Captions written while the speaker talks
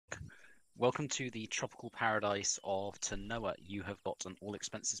Welcome to the tropical paradise of Tanoa. You have got an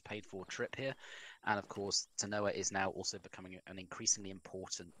all-expenses-paid-for trip here, and of course, Tanoa is now also becoming an increasingly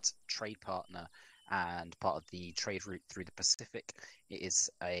important trade partner and part of the trade route through the Pacific. It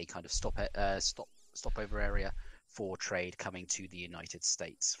is a kind of stopover area for trade coming to the United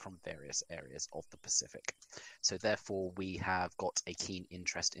States from various areas of the Pacific. So therefore, we have got a keen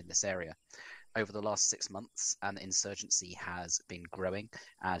interest in this area. Over the last 6 months, an insurgency has been growing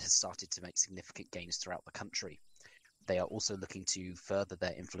and has started to make significant gains throughout the country. They are also looking to further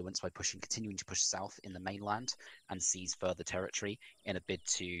their influence by continuing to push south in the mainland and seize further territory in a bid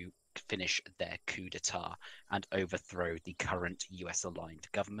to finish their coup d'etat and overthrow the current US-aligned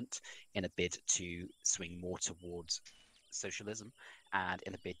government in a bid to swing more towards socialism and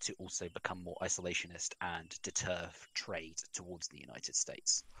in a bid to also become more isolationist and deter trade towards the United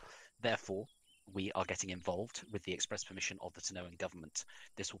States. Therefore, we are getting involved with the express permission of the Tanoan government.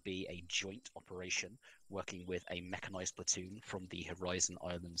 This will be a joint operation working with a mechanized platoon from the Horizon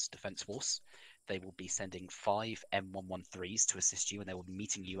Islands Defense Force. They will be sending 5 M113s to assist you, and they will be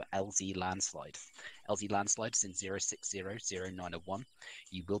meeting you at LZ Landslide. LZ Landslide is in 0600901.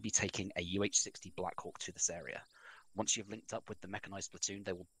 You will be taking a UH-60 Black Hawk to this area. Once you've linked up with the mechanized platoon,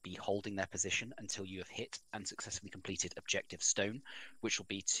 they will be holding their position until you have hit and successfully completed Objective Stone, which will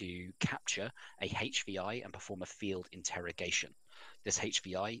be to capture a HVI and perform a field interrogation. This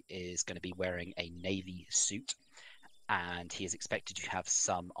HVI is going to be wearing a Navy suit, and he is expected to have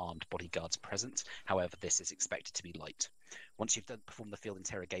some armed bodyguards present. However, this is expected to be light. Once you've performed the field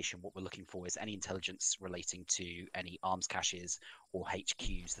interrogation, what we're looking for is any intelligence relating to any arms caches or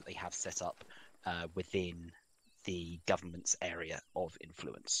HQs that they have set up within the government's area of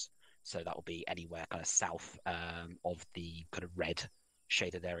influence. So that will be anywhere kind of south of the kind of red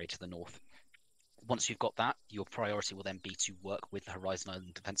shaded area to the north. Once you've got that, your priority will then be to work with the Horizon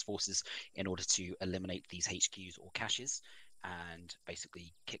Island Defense Forces in order to eliminate these HQs or caches and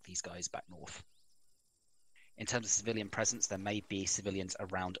basically kick these guys back north. In terms of civilian presence, there may be civilians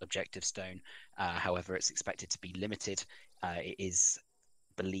around Objective Stone. However, it's expected to be limited. It is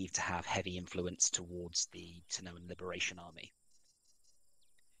believed to have heavy influence towards the Tanoan Liberation Army.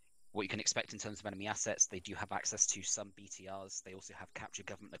 What you can expect in terms of enemy assets, they do have access to some BTRs. They also have captured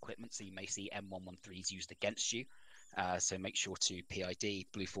government equipment, so you may see M113s used against you. So make sure to PID.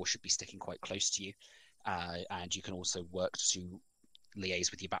 Blue Force should be sticking quite close to you. And you can also work to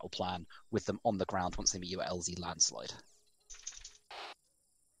liaise with your battle plan with them on the ground once they meet you at LZ Landslide.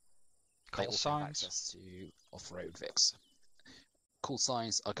 They also have access to off-road Vics. Call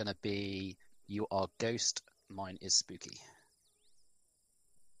signs are going to be, you are Ghost, mine is Spooky.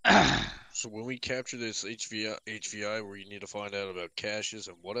 So when we capture this HVI, where you need to find out about caches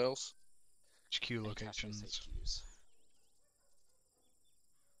and what else? HQ locations. HQs.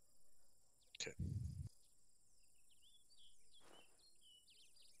 Okay.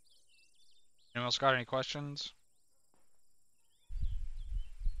 Anyone else got any questions?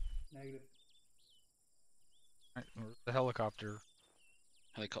 Negative. Right, where's the helicopter?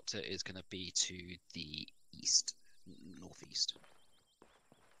 Helicopter is going to be to the east, northeast.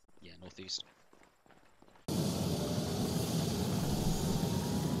 Yeah, northeast.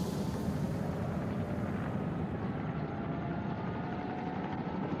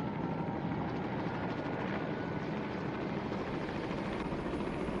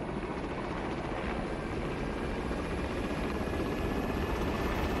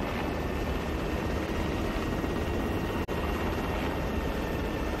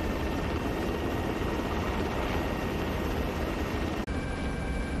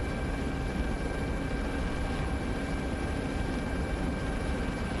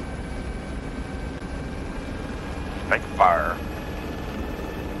 Take fire.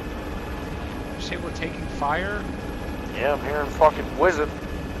 You say we're taking fire? Yeah, I'm hearing fucking whizzing.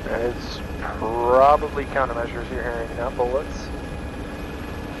 It's probably countermeasures you're hearing, not bullets.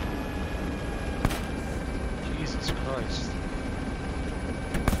 Jesus Christ.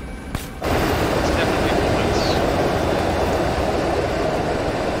 It's definitely bullets.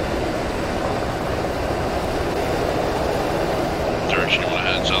 Direction you want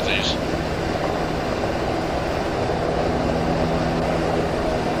to head southeast?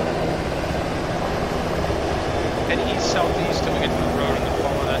 Head east southeast till we get to the road and then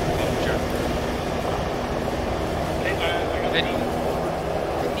follow that objective.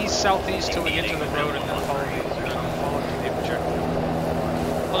 Head east southeast till we get to the road and then follow to the objective.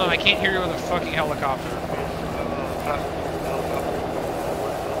 Hold on, I can't hear you with a fucking helicopter.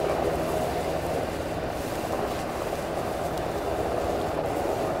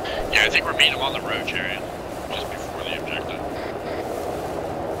 Yeah, I think we're meeting them on the road, Jerry, just before the objective.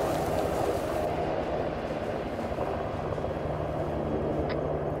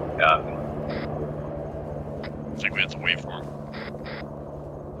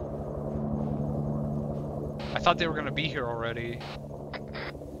 thought they were gonna be here already.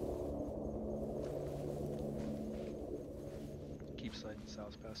 Keep sliding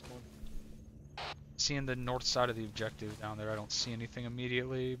south past one. Seeing the north side of the objective down there, I don't see anything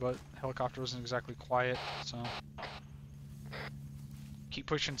immediately, but helicopter wasn't exactly quiet, so... Keep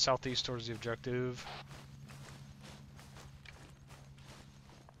pushing southeast towards the objective.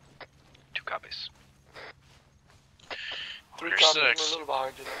 2 copies. 3 You're copies, we're a 6. little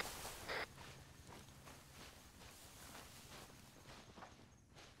behind you.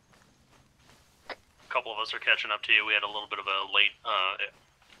 A couple of us are catching up to you. We had a little bit of a late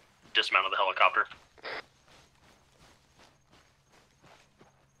dismount of the helicopter.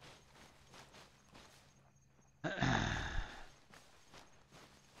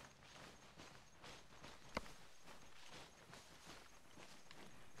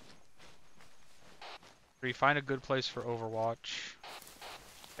 Find a good place for Overwatch.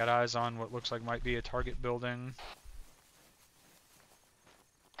 Got eyes on what looks like might be a target building.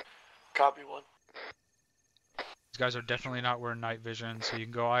 Copy 1. These guys are definitely not wearing night vision, so you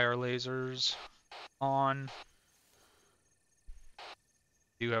can go IR lasers on.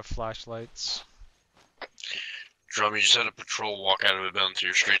 You have flashlights. Drum, you just had a patrol walk out of a building to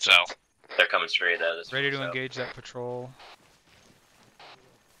your straight south. They're coming straight at us. Ready to engage that patrol.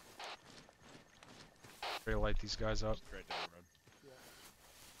 Ready to light these guys up. Right down the road.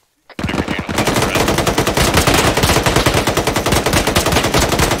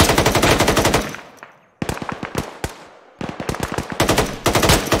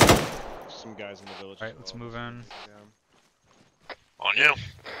 Some guys in the village. Alright, let's move in. On you.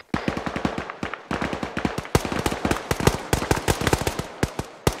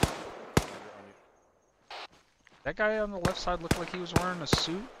 That guy on the left side looked like he was wearing a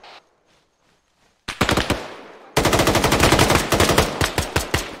suit.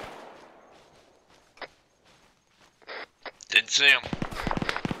 Didn't see him.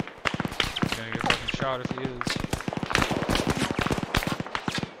 He's gonna get fucking shot if he is.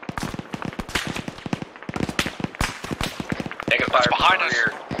 Take a That's fire behind us.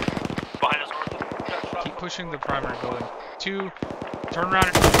 here. Behind us. Keep pushing the primary building. 2, turn around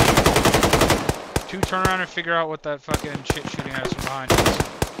and... 2, turn around and figure out what that fucking shit shooting at us from behind is.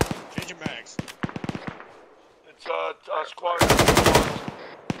 Change your mags. It's squad.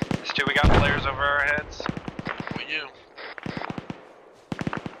 It's 2, we got players over our heads. With you.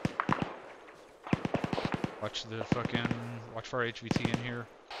 Watch the fucking... Watch for our HVT in here.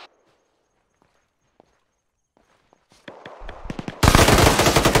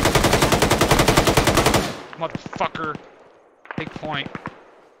 Motherfucker! Big point.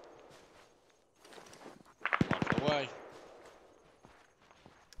 Walking away.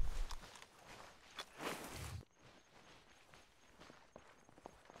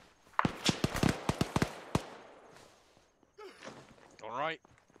 Going right.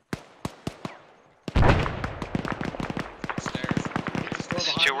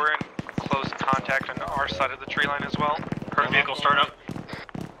 It's 2, we're in close contact on our side of the tree line as well. Current vehicle start up.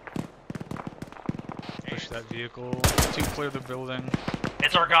 Push that vehicle. 2, clear the building.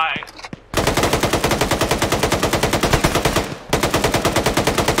 It's our guy.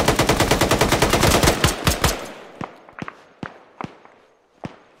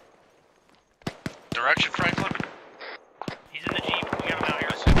 Direction, Franklin. He's in the Jeep. We got him out here.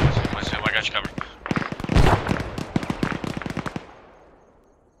 I see him. I got you covered.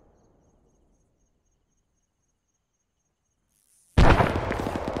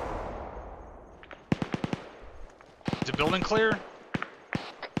 Is the building clear?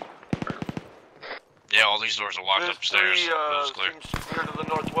 Yeah, all these doors are locked There's upstairs. 3 Those clear. teams clear to the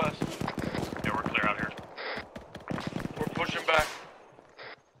northwest. Yeah, we're clear out here. We're pushing back.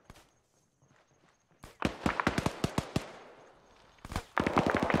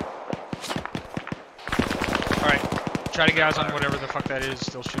 Alright. Try to get eyes on whatever the fuck that is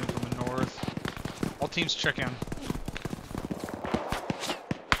still shooting from the north. All teams check in.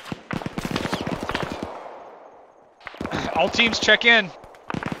 All teams check in.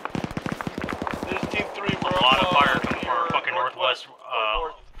 This team 3, we're A lot of up, fire coming from near our fucking northwest,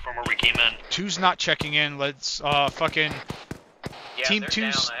 north. from where we came in. 2's not checking in. Let's fucking Yeah, Team they're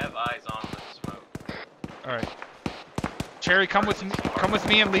 2's. down. I have eyes on the smoke. All right. Cherry, come with me. Come with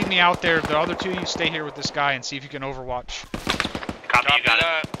me and lead me out there. The other 2 of you stay here with this guy and see if you can overwatch. Copy, you got it.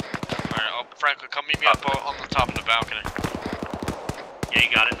 Alright, Franklin, come meet me up on the top of the balcony. Yeah,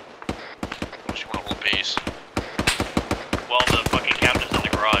 you got it. Unless you want to hold base. Well, the fucking captain's in the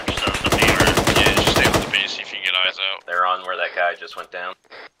garage, so it's up to you. Yeah, just stay on the base, see if you can get eyes out. They're on where that guy just went down.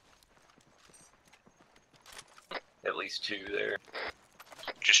 At least 2 there.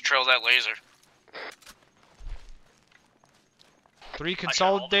 Just trail that laser. 3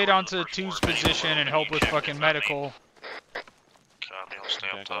 consolidate onto first 2's floor. position and help with fucking medical. Copy, I'll stay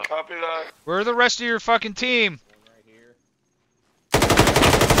up top. Copy that. Where are the rest of your fucking team? Right here.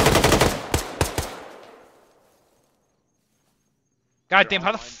 God damn,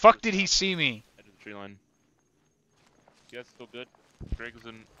 how the fuck did he see me? Edge of the tree line. You guys still good? Greg was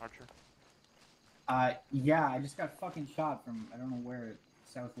in Archer. Yeah, I just got fucking shot from, I don't know where,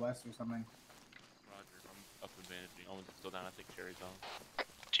 southwest or something. Roger, I'm up advantaging. Owens is still down, I think Cherry's on.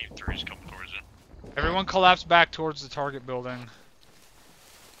 Team 3's coming towards it. Everyone collapse back towards the target building.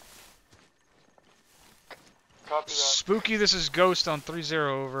 Copy that. Spooky, this is Ghost on 3-0,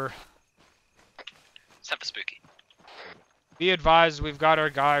 over. Except for Spooky. Be advised, we've got our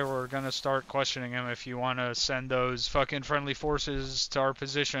guy, we're gonna start questioning him if you wanna send those fucking friendly forces to our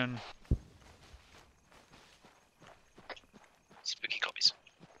position. Spooky copies.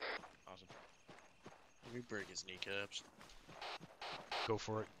 Awesome. Let me break his kneecaps. Go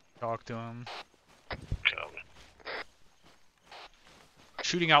for it. Talk to him. Copy.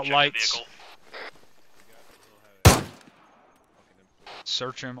 Shooting out Check the lights. vehicle.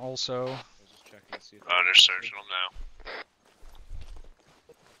 Search him also. They're searching them now.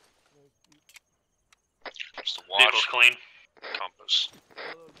 Just a watch. Vehicle's clean. Compass.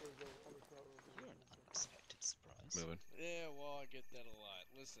 Unexpected surprise. Moving. Yeah, well, I get that a lot.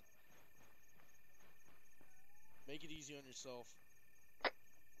 Listen. Make it easy on yourself.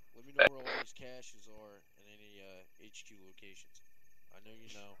 Let me know where all these caches are and any HQ locations. I know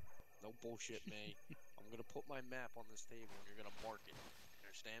you know. No bullshit, May. I'm gonna put my map on this table and you're gonna mark it. You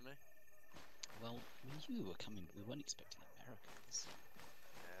understand me? Well, we knew we were coming, but we weren't expecting Americans.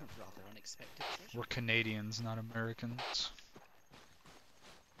 Rather unexpected treasure. We're Canadians, not Americans.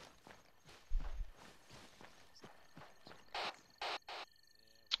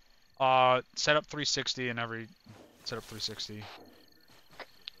 Set up 360 and every... Set up 360.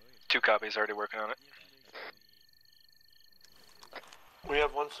 2 copies, already working on it. We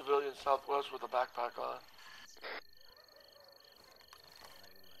have 1 civilian southwest with a backpack on.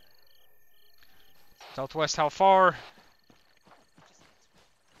 Southwest, how far?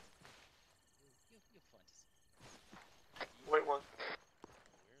 Wait, 1.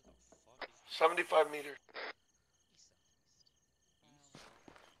 75 meters.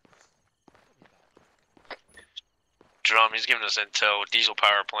 Drum, he's giving us intel. Diesel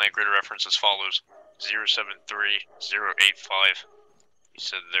power plant, grid reference as follows: 073085. He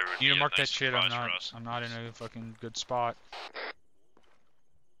said there would You need be to a mark that nice shit, surprise for us. I'm not in a fucking good spot.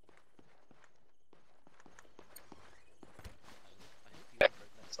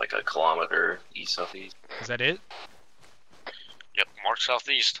 It's like a kilometer east-southeast. Is that it? Yep, mark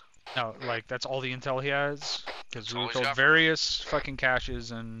southeast. No, like, that's all the intel he has? Because That's we all were he's told got. various fucking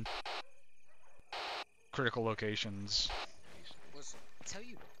caches and critical locations. Listen, Tell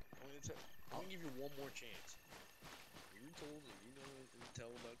you what, I'm gonna give you one more chance. You were told that you know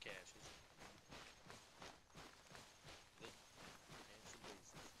intel about caches.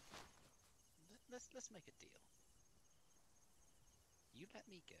 let's make a deal. You let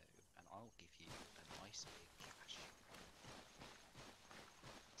me go, and I'll give you a nice big cache.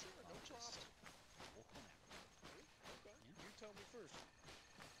 Sure, no problem. Walk on out. Okay, yeah? You tell me first.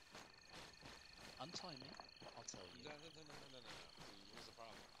 Untie me. I'll tell you. No. See, here's the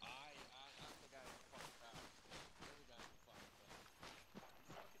problem. I'm the guy with the fucking power. You're the guy with the fucking power. You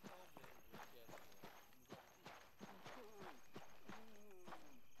fucking tell me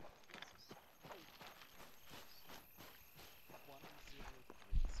what cache you want.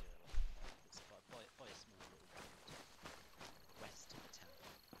 It's by a small little road west of the town.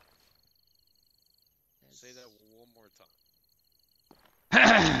 Say that one more time.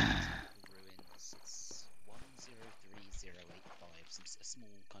 Ruins. It's 103085. A small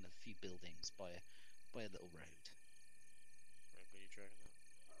kind of few buildings by a little road. Right, are you tracking that?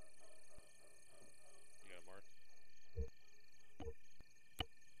 You got it marked? Okay,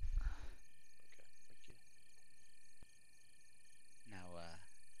 thank you. Now,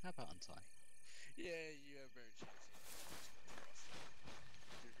 how about untie? Yeah, you have a better chance.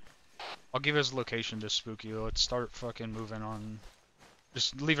 I'll give his location to Spooky. Let's start fucking moving on.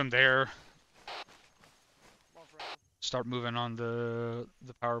 Just leave him there. Start moving on the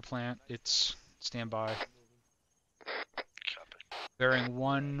power plant. It's standby. Bearing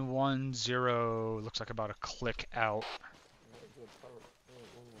 110. Looks like about a click out.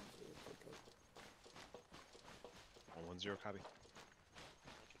 110, copy.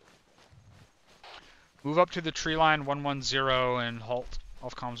 Move up to the tree line 110 and halt.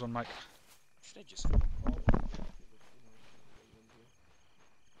 Off comms on mic. Should I just have a call?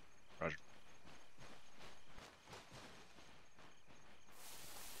 Roger.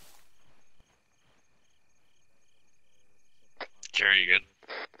 Jerry, you good?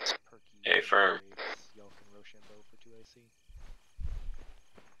 Hey, firm.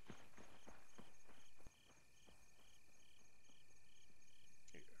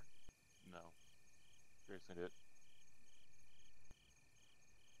 No. Seriously did.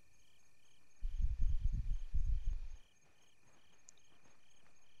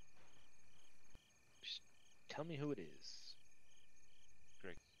 Just tell me who it is.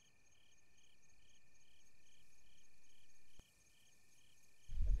 Greg.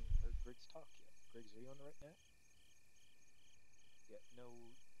 I haven't even heard Griggs talk yet. Griggs, are you on the right net? Yeah, no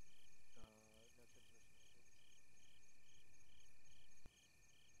transmission.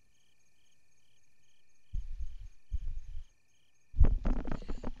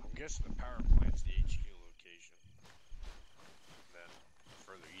 I'm guessing the power plant's the HQ location. And then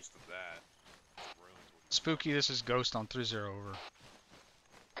further east of that, Spooky, this is Ghost on 3-0 over.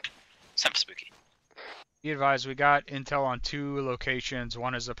 Same for Spooky. Be advised, we got intel on 2 locations.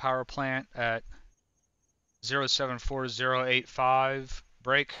 One is the power plant at 074085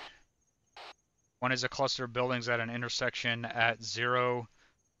 break. One is a cluster of buildings at an intersection at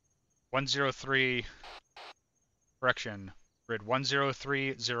 103, correction, grid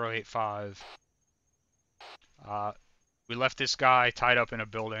 103085. We left this guy tied up in a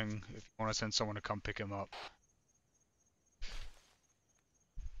building if you want to send someone to come pick him up.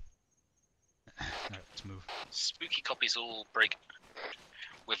 Alright, let's move. Spooky copies all break.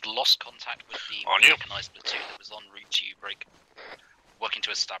 We've lost contact with the On you. mechanized platoon that was en route to you, break. Working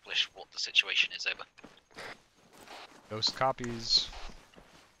to establish what the situation is, over. Ghost copies.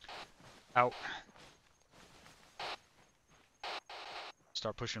 Out.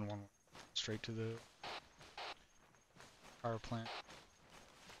 Start pushing one straight to the power plant.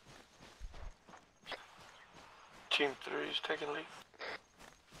 Team 3 is taking lead.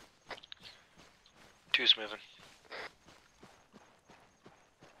 2's moving.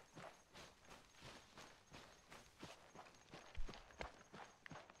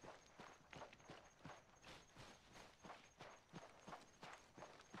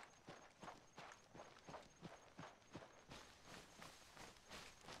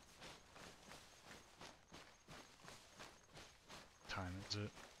 Time is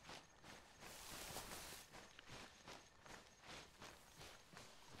it?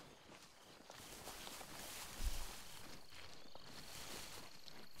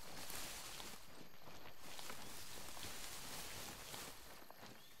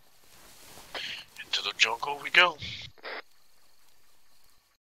 Into the jungle we go.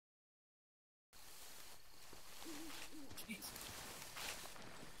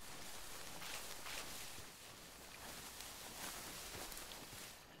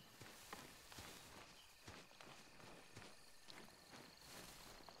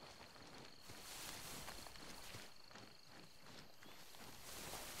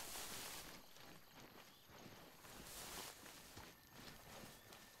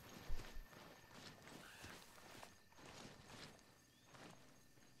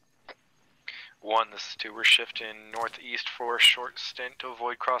 One, this is 2. We're shifting northeast for a short stint to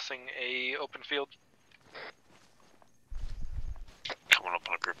avoid crossing a open field. Coming up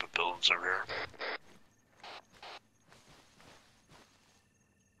on a group of buildings over here.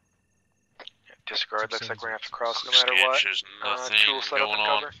 Yeah, disregard, looks like we're gonna have to cross no matter what. There's nothing Tool set up going and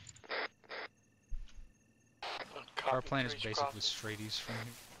on. cover. Power plant is basically straight east from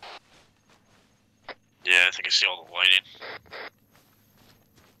here. Yeah, I think I see all the lighting.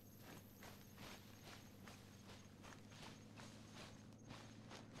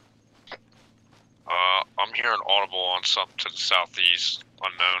 I'm hearing audible on something to the southeast,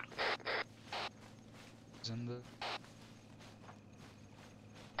 unknown. Is in the...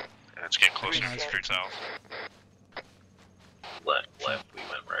 Yeah, it's getting closer to straight south. Left, we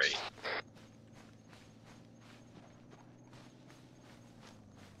went right.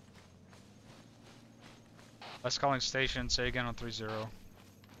 West calling station, say again on 3-0.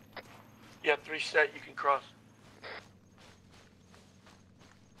 Yeah, 3 set, you can cross.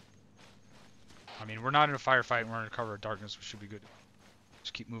 I mean, we're not in a firefight, we're in a cover of darkness, we should be good.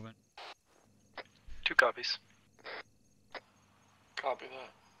 Just keep moving. 2 copies. Copy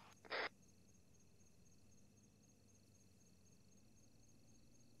that.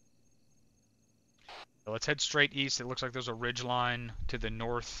 So let's head straight east. It looks like there's a ridge line to the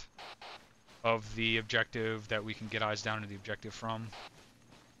north of the objective that we can get eyes down to the objective from.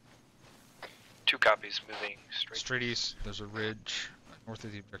 2 copies, moving Straight east, there's a ridge north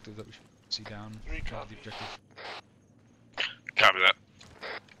of the objective that we should see down. 3 the copies. objective. Copy that.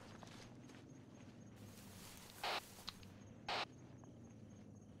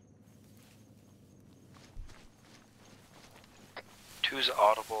 2's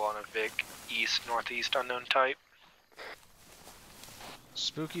audible on a Vic east northeast unknown type.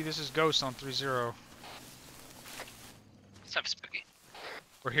 Spooky, this is Ghost on 3-0. What's up, Spooky?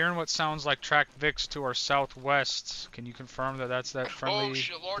 We're hearing what sounds like tracked Vics to our southwest. Can you confirm that that's that friendly Oh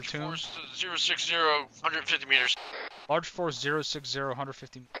shit, large platoon? force 060, 150 meters. Large force 060,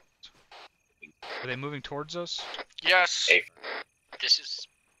 150 meters. Are they moving towards us? Yes. Hey. This is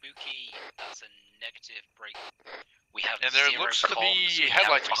Spooky. That's a negative break. We have and there zero looks to comms. be We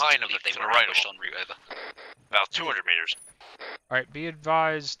headlights have reason behind to them believe to they the were right of ambushed them. en route over. About 200 meters. Alright, be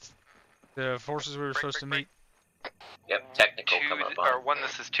advised. The forces we were supposed to meet. Yep, technical coming up on. Or 1,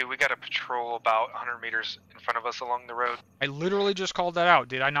 this is 2. We got a patrol about 100 meters in front of us along the road. I literally just called that out,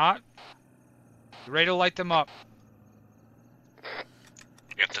 did I not? You ready to light them up?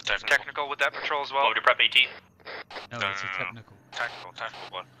 Get the technical with that patrol as well. Load to prep 18. No, it's a technical. Tactical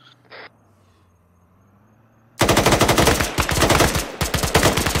one.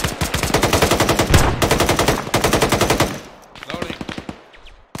 Loading.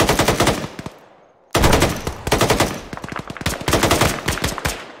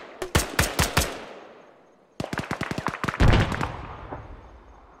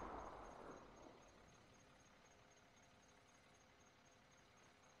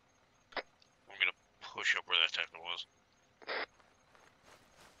 I'm gonna push up where that technical was.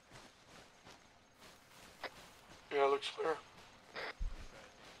 Yeah, looks clear.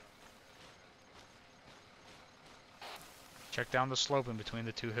 Check down the slope in between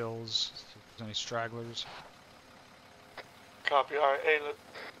the two hills. See if there's any stragglers. Copy. Alright, hey,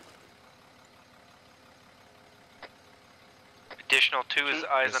 Additional 2 is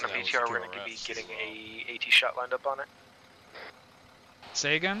eyes on a BTR. We're going to be getting a AT shot lined up on it.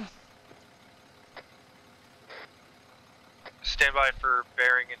 Say again? Stand by for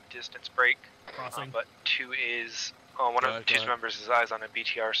bearing and distance break. Crossing. But 2 is one of 2's members is eyes on a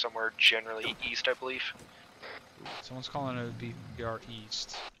BTR somewhere generally east, I believe. Someone's calling it BTR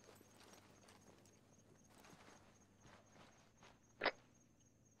East.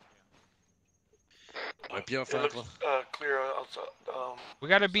 it looks clear outside. We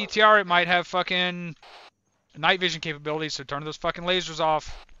got a BTR, it might have fucking night vision capabilities, so turn those fucking lasers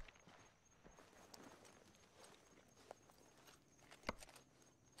off.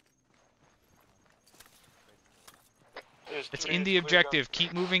 It's in the objective.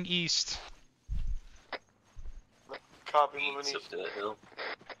 Keep moving east. Copy, moving east. Up to the hill.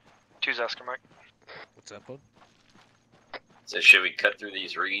 2's Oscar Mike. What's that, bud? So should we cut through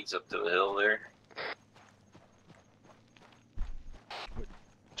these reeds up to the hill there?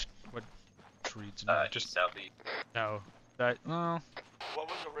 What reeds? Just southeast. No. That, well, What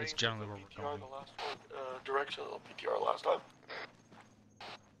was the range it's generally where of we're the PTR going. the last one? Direction of the PTR last time?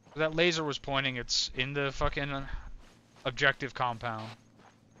 That laser was pointing, it's in the fucking objective compound.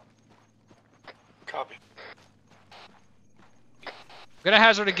 Copy. I'm gonna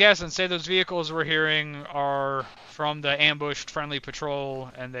hazard a guess and say those vehicles we're hearing are from the ambushed friendly patrol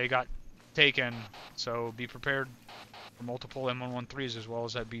and they got taken. So be prepared for multiple M113s as well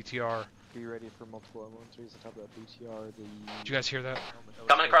as that BTR. Be ready for multiple M113s on top of that BTR. Did you guys hear that?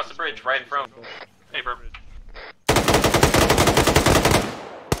 Coming across the bridge, right in front. Hey, bro.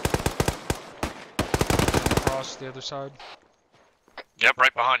 Across the other side. Yep,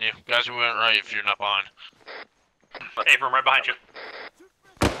 right behind you. Guys, we went right if you're not behind. Hey, from right behind you.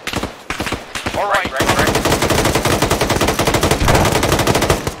 Alright, right.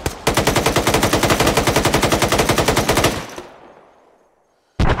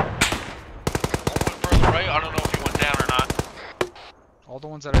 Further right, I don't know if you went down or not. All the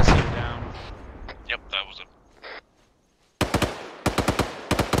ones that I see are down. Yep, that was it.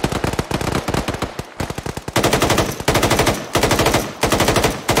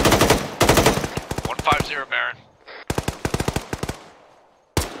 Baron.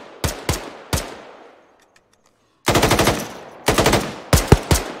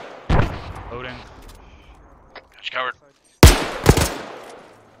 Loading. Got you covered.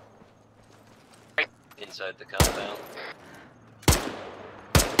 Inside the compound.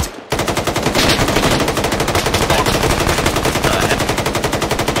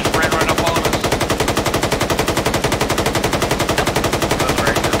 Just ran right up on us.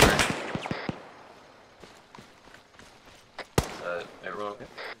 Everyone.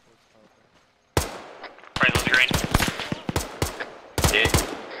 Right on the green. Yeah.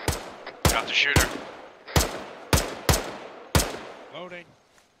 Got the shooter. Loading.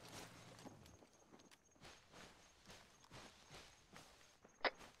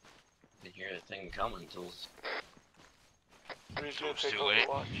 Didn't hear that thing coming until He's gonna It's take too over late.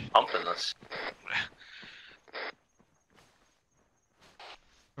 the watch. pumping us.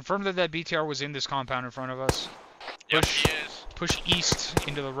 Confirm that that BTR was in this compound in front of us. Yep, he is. Push east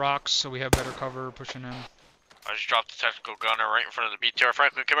into the rocks so we have better cover pushing in. I just dropped the tactical gunner right in front of the BTR.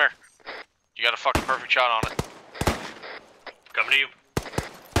 Franklin, come here. You got a fucking perfect shot on it. Coming to you.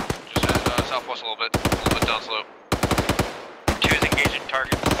 Just head southwest a little bit down slope. 2 is engaging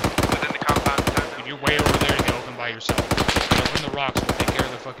targets within the compound. Dude, you're way over there to get open by yourself. Open the rocks, we'll take care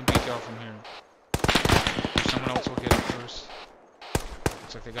of the fucking BTR from here. Someone else will get it first.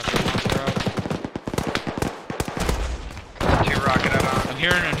 Looks like they got their launcher out. 2 rocket out on. I'm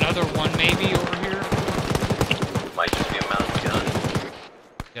hearing another one maybe over here. Might just be a mounted gun.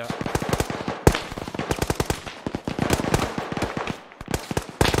 Yeah.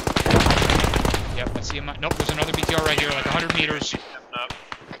 Yep, I see him. Nope, there's another BTR right here, like 100 meters.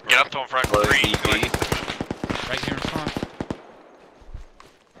 Get up to him, Franklin. 3. Right here in front.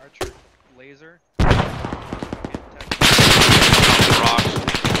 Archer, laser.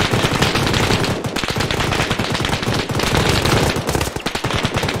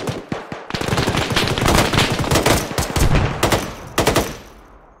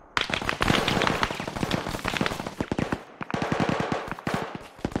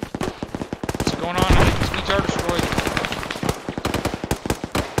 What's going on? I think this BTR destroyed.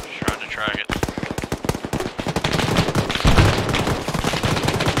 Just trying to track it.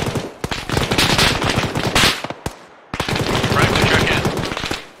 Franklin, check in.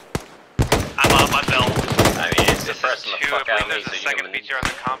 I'm on my belt. I mean, it's suppressing the fuck out of me. There's a second BTR on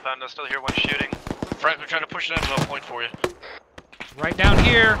the compound. I still hear one shooting. Franklin, trying to push an envelope point for you. Right down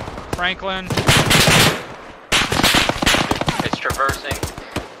here, Franklin. It's traversing.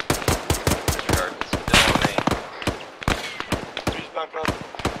 It's still on me. He's back up.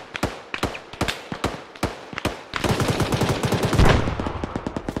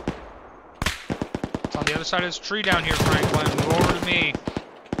 It's on the other side of this tree down here, Franklin. Move over to me.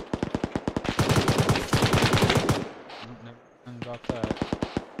 Never about that.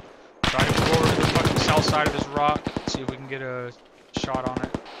 Try to move over to the fucking south side of this rock. See if we can get a shot on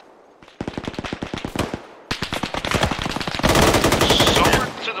it. Somewhere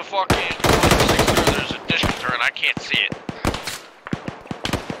to the fucking there's a district turret. I can't see it.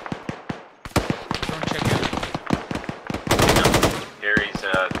 Drone check in. Gary's,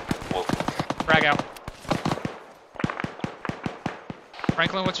 well, Frag out.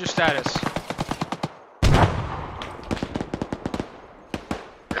 Franklin, what's your status? I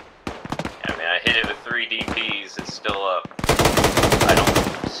mean, I hit it with 3 DPs. It's still up. I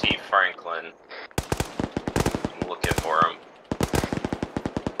don't see Franklin. I'm looking for him.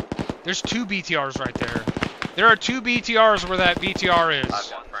 There's 2 BTRs right there. There are 2 BTRs where that BTR is. I've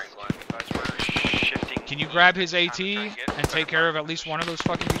got Franklin. Can you grab his AT and take care of at least one of those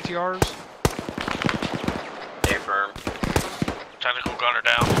fucking BTRs? A firm. Tactical gunner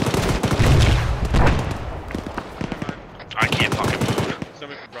down. I can't fucking move.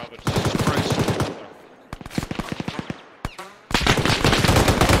 Somebody from Bravo.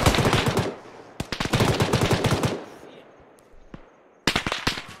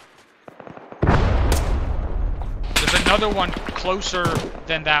 There's another one closer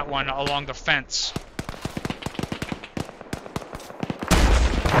than that one along the fence.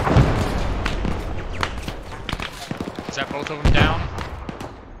 Is that both of them down?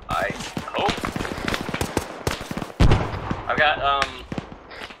 I hope. I've got,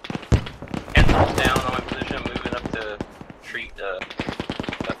 Kendall's down on my position. I'm moving up to treat, Still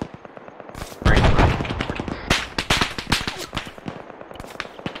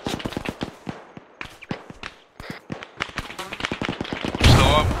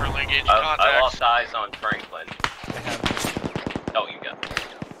up, currently engaging contacts. I lost eyes on Franklin. Oh, you got it.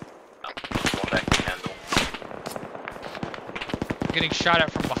 Going back to Kendall. I'm getting shot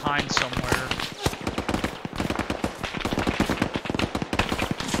at from behind somewhere.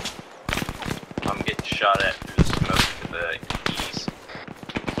 I'm getting shot at through the smoke to the east.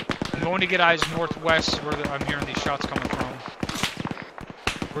 I'm going to get eyes northwest where I'm hearing these shots coming from.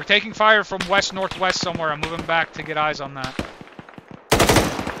 We're taking fire from west-northwest somewhere. I'm moving back to get eyes on that.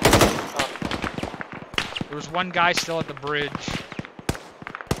 There was one guy still at the bridge.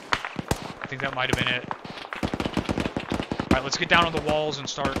 I think that might have been it. Alright, let's get down on the walls and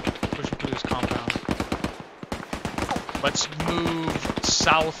start pushing through this compound. Let's move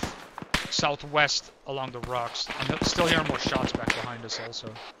southwest along the rocks. I'm still hearing more shots back behind us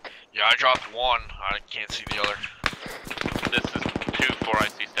also. Yeah, I dropped one. I can't see the other. This is 2-4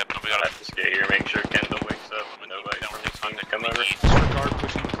 IC stepping up. We gotta have to stay here, make sure Kendall wakes up. Nobody else time to come over. Disregard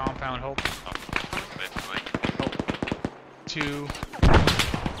pushing the compound. Hope. Basically. 2.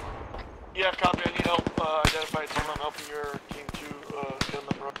 Yeah, copy. I need help. Identify someone. I'm helping your team to get on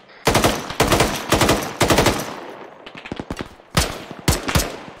the road.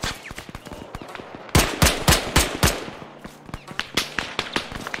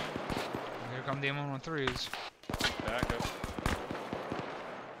 come the M113s. Back up.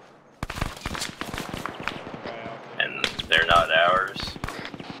 And they're not ours.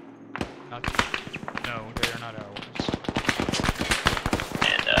 No, they are not ours.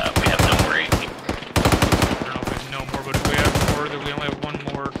 And we have no more AT. I don't know if we have no more, but if we have more, then we only have one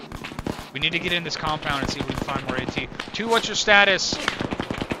more. We need to get in this compound and see if we can find more AT. 2, what's your status? 2's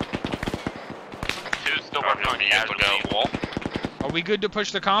still working on casualty wall. Are we good to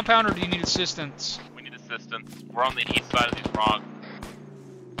push the compound, or do you need assistance? We need assistance. We're on the east side of these rocks.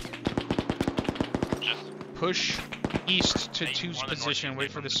 Just push east to 2's position.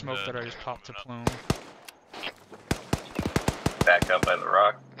 Wait for the smoke that I just popped to plume. Back up by the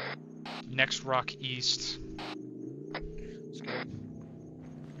rock. Next rock east. Let's go.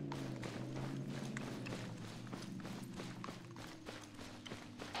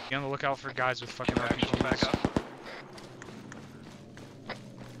 Be on the lookout for guys with fucking RPGs. Back up.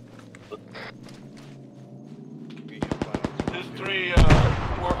 There's 3,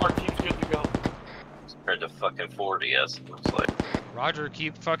 our team's good to go. Compared to fucking 40, as it looks like. Roger,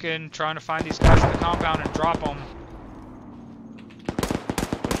 keep fucking trying to find these guys in the compound and drop them.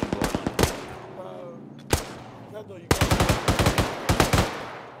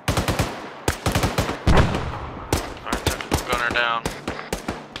 Alright, tactical gunner down.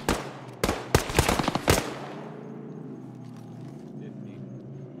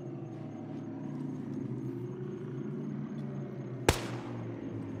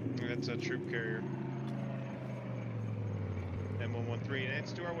 That's a troop carrier. M113, and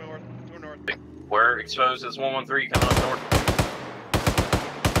it's to our north. To our north. We're exposed as 113 coming up north.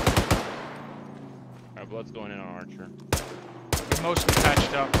 our blood's going in on Archer. We're mostly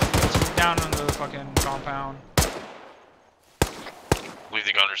patched up. Let's move down into the fucking compound. Leave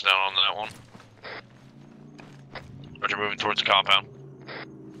the gunners down on that one. Roger, moving towards the compound.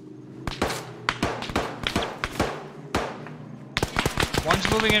 One's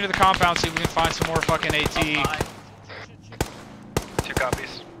moving into the compound, see if we can find some more fucking AT. 2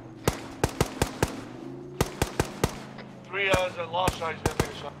 copies. 3 has a lost size that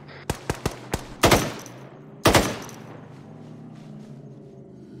makes up.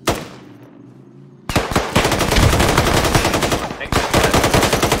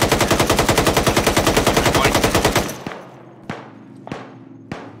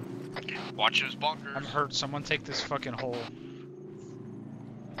 Watch those bunkers. I'm hurt. Someone take this fucking hole.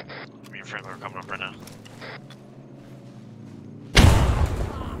 Me and Franklin are coming up right now.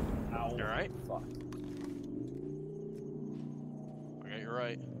 Ow. You alright? Fuck. Okay, you're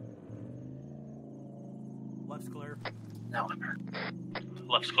right. Left's clear. Now I'm hurt.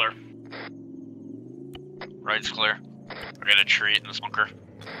 Left's clear. Right's clear. I got a tree in this bunker.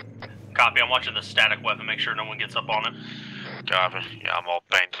 Copy, I'm watching the static weapon, make sure no one gets up on it. Copy. Yeah, I'm all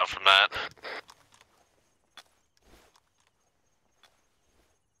banged up from that.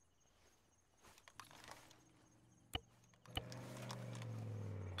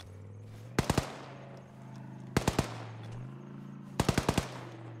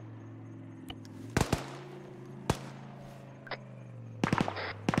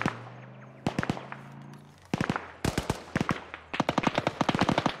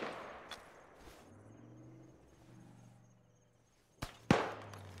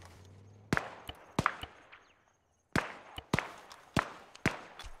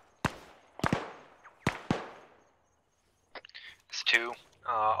 It's 2.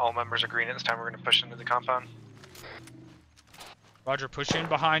 All members are green at this time. We're going to push into the compound. Roger, push in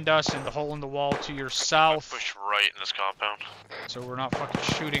behind us in the hole in the wall to your south. Push right in this compound. So we're not fucking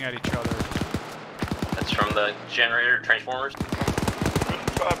shooting at each other. That's from the generator transformers.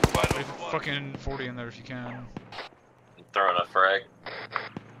 Leave fucking 40 in there if you can. Throwing a frag.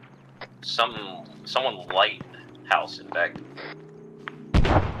 Someone light house in back.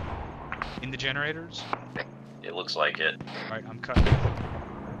 In the generators? It looks like it. Right, I'm cutting.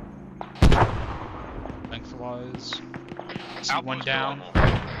 Lengthwise. See one down.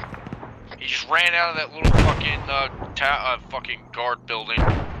 He just ran out of that little fucking fucking guard building.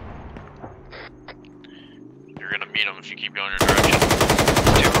 You're gonna meet him if you keep going your direction. 2,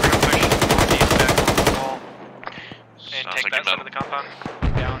 we're going to push northeast back on the wall. And Sounds take like that side of the compound.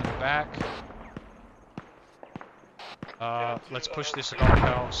 Down in the back. Let's push this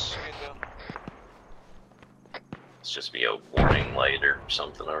guardhouse. It's just be a warning light or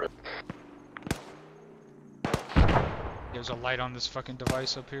something. Or There's a light on this fucking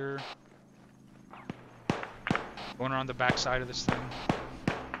device up here. Going around the back side of this thing.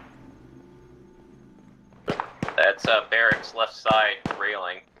 that's barracks left side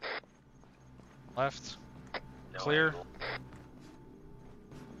railing. Left. No Clear. angle.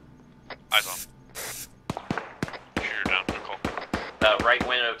 Eyes on. Shooter down. Cool. Right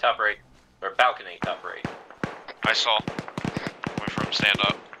window, top right. Or balcony, top right. I saw. Wait for him to stand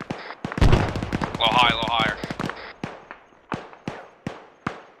up. Low high, low higher.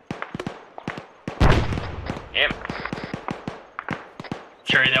 Damn.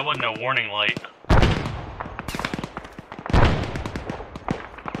 Cherry, that wasn't a warning light.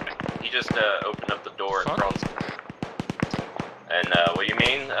 He just opened up the door and thrown some. And what do you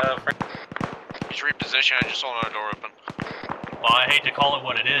mean, Frank? He's repositioned, I just saw another door open. Well, I hate to call it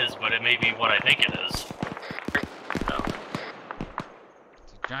what it is, but it may be what I think it is. No.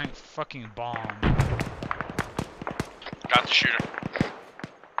 It's a giant fucking bomb. Got the shooter.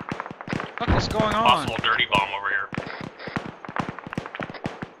 What is going on? Possible dirty bomb over here.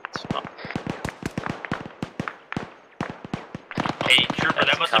 Hey, Trooper,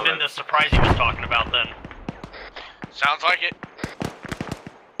 that must have been the surprise he was talking about then. Sounds like it.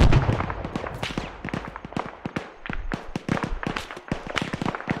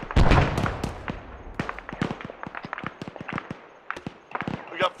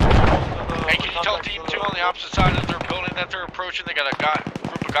 Hey, can you tell Team 2 on the opposite side of their building that they're approaching? They got a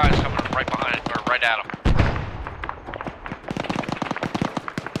group of guys coming right behind it, or right at them.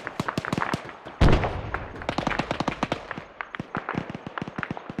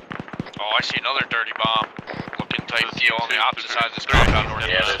 Oh, I see another dirty bomb. Looking type deal on the opposite side of this compound.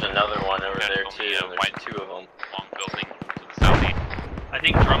 Yeah, there's another one over there too. There's two of them. Long building to the southeast. I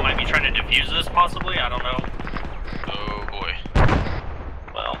think Drum might be trying to defuse this, possibly. I don't know. Oh boy.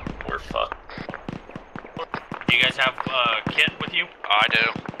 Well, we're fucked. Do you guys have kit with you? I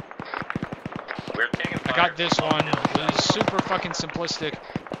do. We're taking fire. I got this one. It is super fucking simplistic.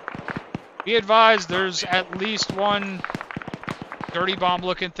 Be advised, there's at least one dirty bomb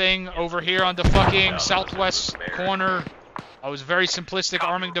looking thing over here on the fucking southwest corner. I was very simplistic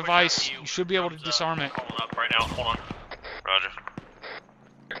arming device. You should be able to disarm it. Calling up right now. Hold on. Roger.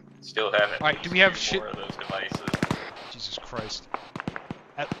 Still have it. Alright, do we have shit? More of those devices. Jesus Christ.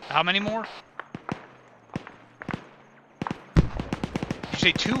 How many more? Did you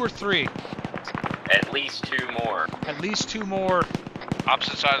say 2 or 3? At least 2 more. At least 2 more.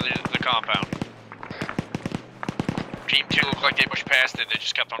 Opposite side of the compound. Team 2 looked like they pushed past it. They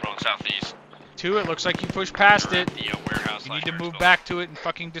just kept on going southeast. 2, it looks like you pushed past it. The warehouse. You need to move back to it and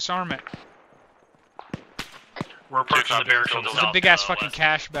fucking disarm it. We're approaching the barracks on the There's a big ass fucking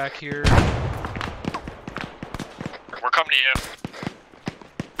cache back here. We're coming to you.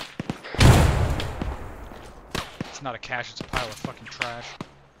 It's not a cache, it's a pile of fucking trash.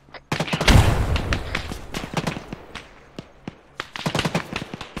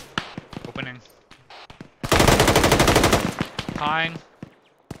 Opening. Tying.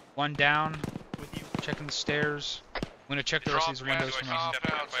 1 down. Checking the stairs. I'm gonna check the rest of these windows from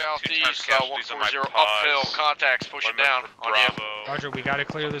Southeast, 140 uphill. Contacts pushing down on you. Roger, we gotta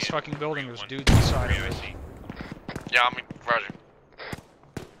clear this fucking building. There's dudes inside of it. Yeah, Roger.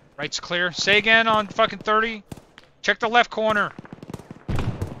 Right's clear. Say again on fucking 30. Check the left corner.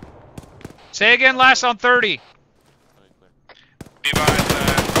 Say again last on 30. Be advised,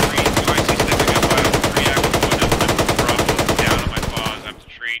 3 devices stepping up by 3 active windows. Bravo down on my claws. I'm to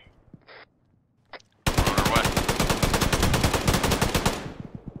treat. On our way.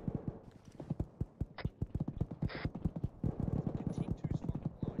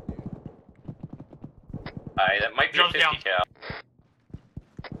 That might be a 50 cal.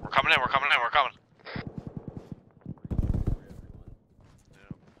 We're coming in, we're coming in, we're coming.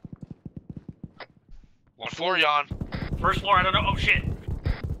 One floor, Jan. First floor, I don't know. Oh shit.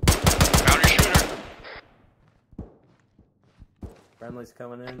 Found your shooter. Friendly's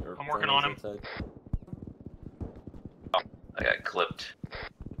coming in. Or I'm working on him. Inside. Oh, I got clipped.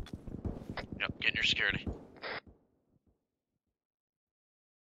 Yep, getting your security.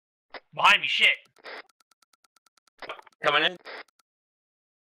 Behind me, shit. Coming in.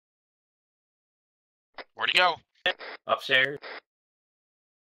 Where'd he go? Upstairs.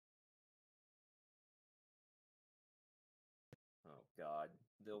 Oh god.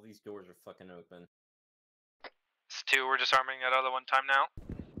 All these doors are fucking open. It's 2, we're disarming that other one time now.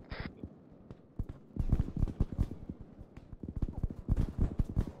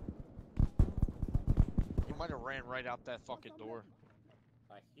 He might have ran right out that fucking door.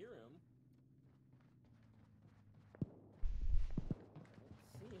 I hear him.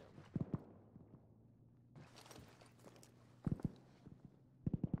 I don't see him.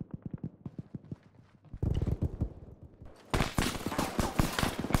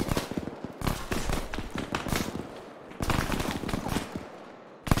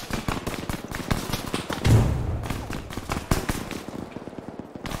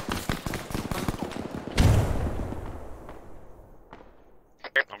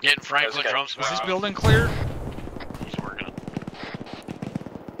 Getting Franklin drums. Is this building clear? He's working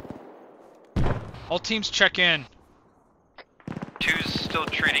it. All teams check in. 2's still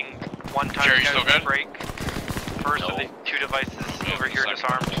treating one time Jerry, still good? break. First of the 2 devices over here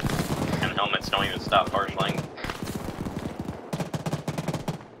disarmed. And helmets don't even stop partialing.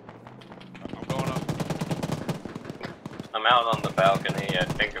 I'm going up. I'm out on the balcony. I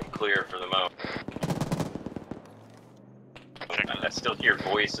think I'm clear for the moment. I still hear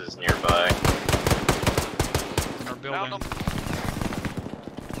voices nearby. In our building.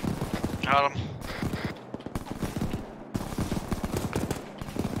 Got him.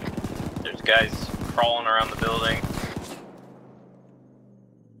 There's guys crawling around the building.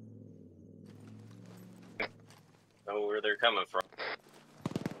 Know where they're coming from.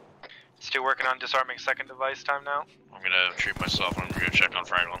 Still working on disarming second device time now. I'm gonna treat myself. I'm gonna go check on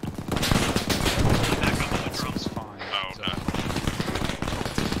Franklin. It's fine. Oh, okay.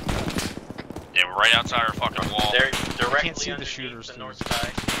 Yeah, we're right outside our fucking wall. They're directly Can't see the shooters. the north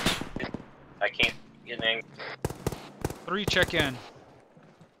side. I can't get in. 3 check in.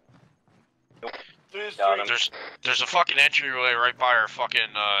 Got him. There's a fucking entryway right by our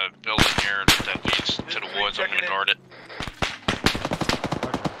fucking building here that leads to the woods. I'm gonna guard it.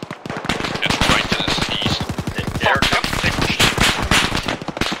 It's right to the east.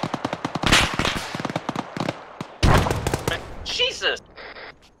 Jesus!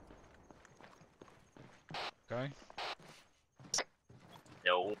 Okay.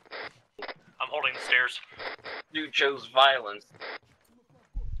 No. I'm holding the stairs. Dude chose violence.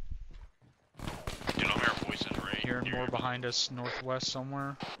 Dude, I'm hearing voices right Hearing here. more behind us, northwest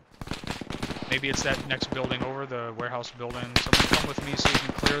somewhere. Maybe it's that next building over, the warehouse building. Someone come with me so you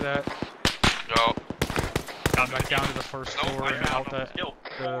can clear that. Go. Come back down to the first floor and out that. Still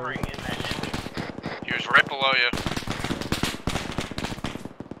pouring in that shit. He was right below you.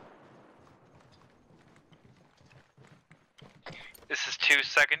 This is 2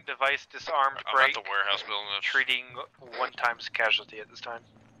 second device disarmed I'm break. at the warehouse building. Treating 1 times casualty at this time.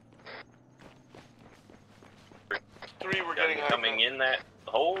 3, we're getting coming in that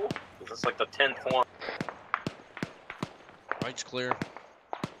hole. Is this like the 10th one? Right's clear.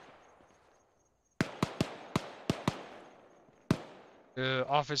 The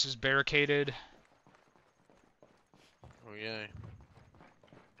office is barricaded. Oh yeah.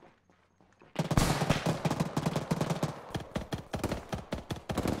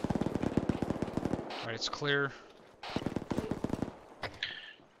 Alright, it's clear.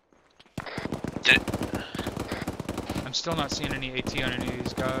 I'm still not seeing any AT on any of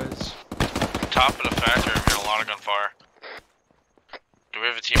these guys. Top of the factory, I'm hearing a lot of gunfire. Do we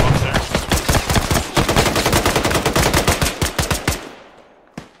have a team up there?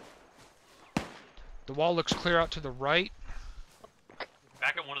 The wall looks clear out to the right.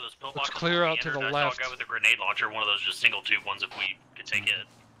 Back at one of those pillboxes. Looks clear out to the left. Guy with a grenade launcher, one of those just single tube ones if we could take it.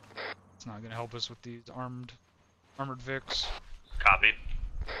 It's not gonna help us with these armored Vics. Copy.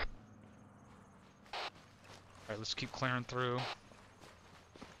 Alright, let's keep clearing through. Is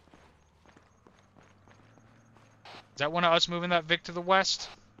that one of us moving that Vic to the west?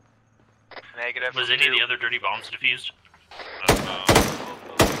 Negative. Was any of the other dirty bombs defused?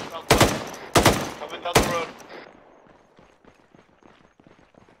 Coming down the road.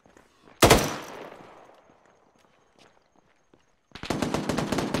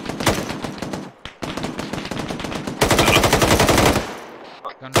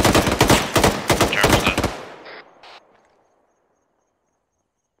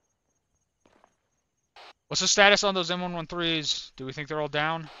 What's the status on those M113s? Do we think they're all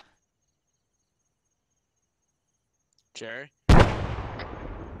down? Jerry? You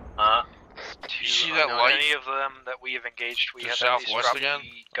see that light? Any of them that we have engaged, we to have southwest again?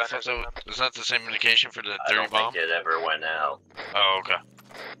 Gunners on them. Is that the same indication for the I dirty don't bomb? think it ever went out. Oh, okay.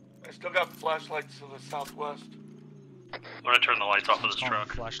 I still got flashlights to the southwest. I'm gonna turn the lights off of this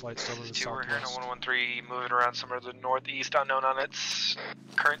truck. Flashlights over the 2, we're hearing a southwest. 113 moving around somewhere to the northeast, unknown on its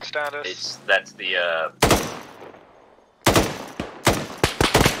current status. That's the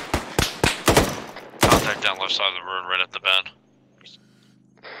Contact down left side of the road right at the bend.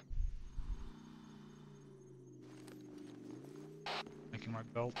 Making my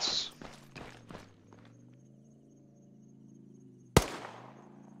belts.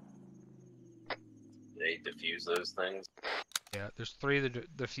 they defuse those things. Yeah, there's 3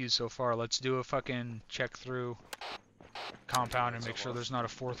 that defused so far. Let's do a fucking check through compound and make sure there's not a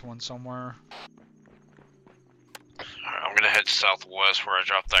 4th one somewhere. Alright, I'm gonna head southwest where I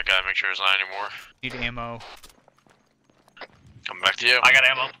dropped that guy, make sure there's not any more. Need ammo. Come back to you. I got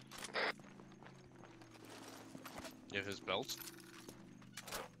ammo. You have his belt?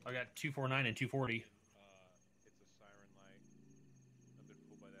 I got 249 and 240. It's a siren light. I've been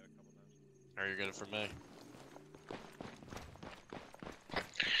fooled by that a couple times. Or you're good for me.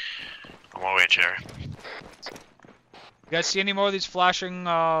 I'm on my way, Jerry. You guys see any more of these flashing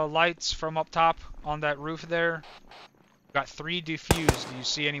lights from up top on that roof there? Got 3 diffused. Do you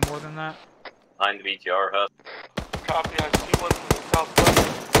see any more than that? Behind the BTR hut. Copy, I see one from the southwest.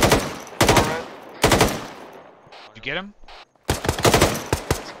 Far end. Did you get him?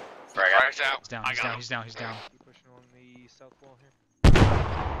 Frag's out. He's down, he's down. Keep pushing along the south wall here.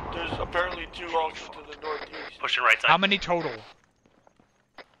 There's apparently 2 also to the northeast. Pushing right side. How many total?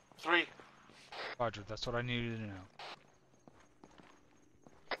 3. Roger, that's what I needed to know.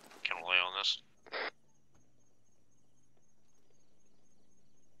 Can we lay on this?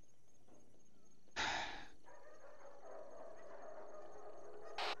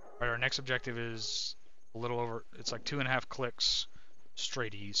 Alright, our next objective is a little over, it's like 2.5 clicks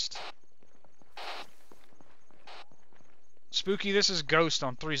straight east. Spooky, this is Ghost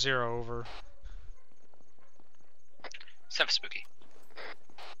on 3-0, over. 7 Spooky.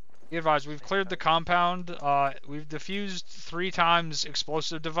 Be advised, we've cleared the compound. We've defused 3 times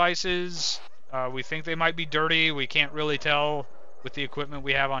explosive devices. We think they might be dirty. We can't really tell with the equipment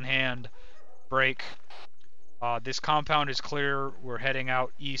we have on hand. Break. This compound is clear. We're heading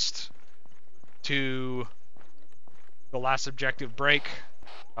out east to the last objective, break.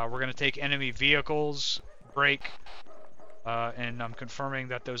 We're going to take enemy vehicles, break. And I'm confirming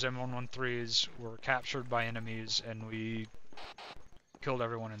that those M113s were captured by enemies and we killed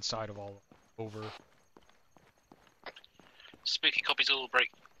everyone inside of all. Over. Spooky copies all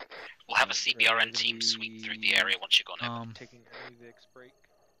break. We'll have a CBRN team sweep through the area once you're gone over. Taking enemy Vic's break.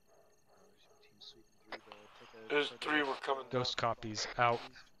 Team sweeping through. There's 3 were coming. Ghost copies out.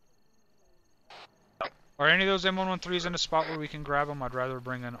 Are any of those M113s in a spot where we can grab them? I'd rather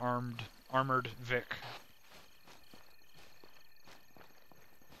bring an armored Vic.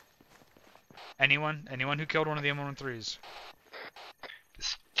 Anyone? Anyone who killed one of the M113s?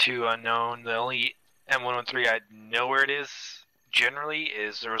 It's 2 unknown. The only M113 I know where it is, generally,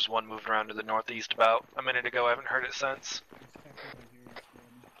 is there was one moving around to the northeast about a minute ago. I haven't heard it since.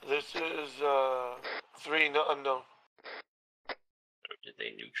 This is 3 unknown. Did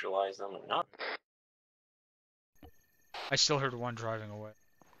they neutralize them or not? I still heard one driving away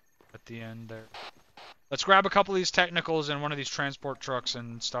at the end there. Let's grab a couple of these technicals in one of these transport trucks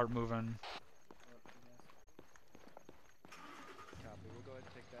and start moving. Copy, we'll go ahead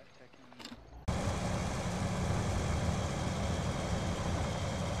and take that techie.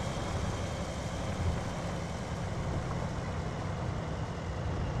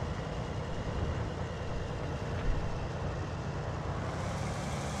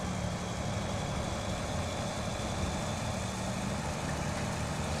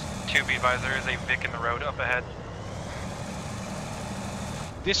 Be advised, there is a Vic in the road up ahead.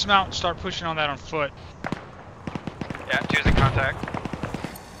 Dismount and start pushing on that on foot. Yeah, 2's in contact.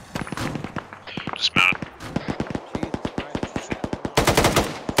 Dismounted.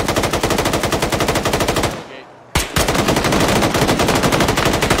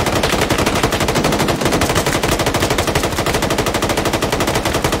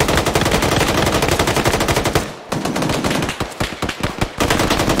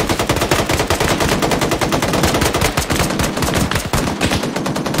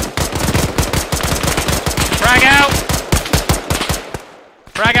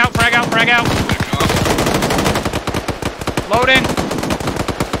 Frag out! Loading!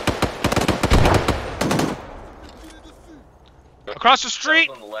 Across the street!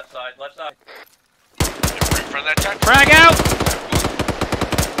 On the left side, left side. In front of that tank. Frag out!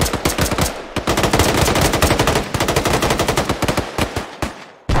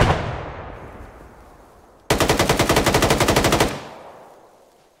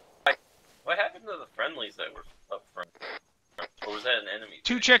 What happened to the friendlies that were up front? Or was that an enemy?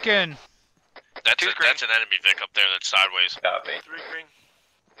 2 chicken! That's an enemy Vic up there that's sideways. Copy. 3 green.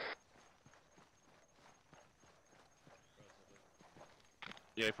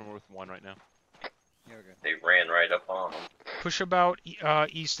 Yeah, from with 1 right now. Yeah, we're good. They ran right up on them. Push about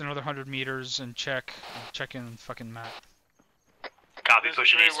east another 100 meters and check in fucking map. Copy, There's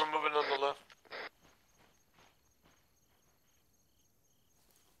pushing 3, east. we're moving on the left.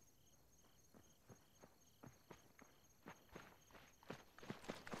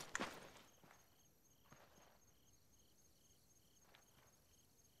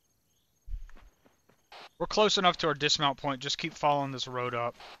 We're close enough to our dismount point, just keep following this road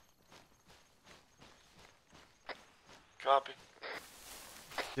up. Copy.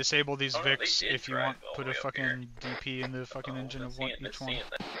 disable these Oh, no, they Vics did if you drive want. all Put the a way up fucking DP in the fucking engine of seeing each one.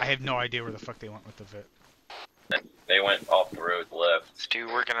 that. I have no idea where the fuck they went with the Vit. They went off the road left. Stu,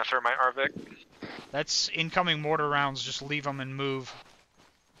 we're gonna throw my RVIC. That's incoming mortar rounds. Just leave them and move.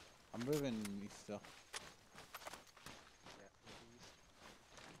 I'm moving east still.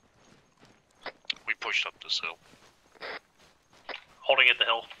 We pushed up this hill. Holding at the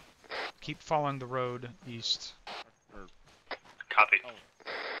hill. Keep following the road east. Copy. Oh.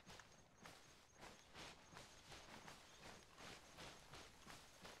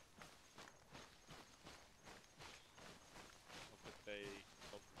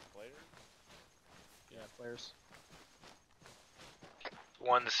 Yeah, flares.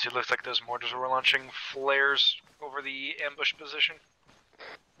 One, this looks like those mortars were launching flares over the ambush position.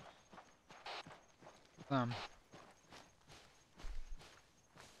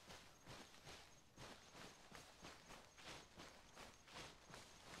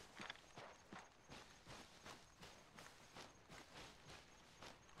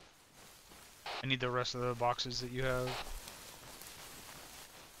 I need the rest of the boxes that you have.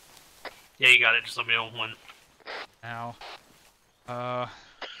 Yeah, you got it. Just let me know when. Now.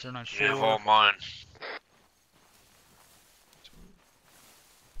 094. You have all mine.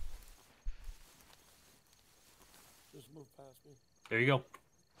 Just move past me. There you go.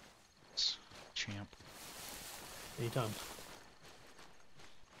 Champ. Anytime.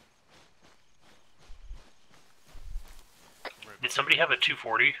 Did somebody have a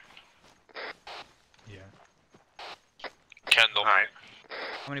 240? Yeah. Kendall. Alright.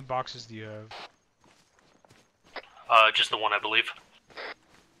 How many boxes do you have? Just the one, I believe.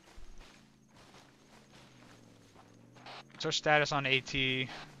 What's our status on AT?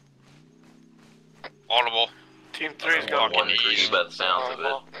 Audible. Team 3's got one east. By the sounds of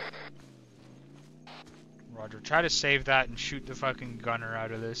it. Roger. Try to save that and shoot the fucking gunner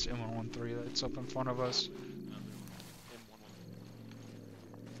out of this M113 that's up in front of us.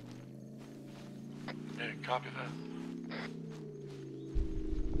 Yeah, copy that.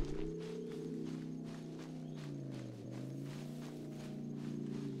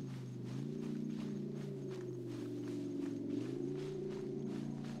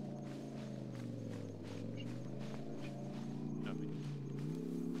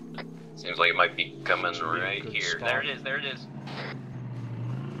 Seems like it might be coming right here. spot. There it is, there it is.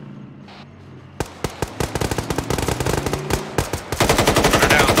 Put her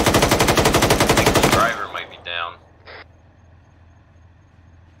down. I think the driver might be down.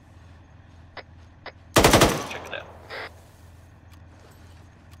 Check it out.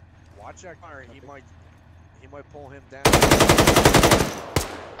 Watch that car. He might pull him down.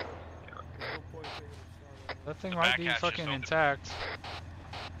 That thing The might back be hatch is fucking open. intact.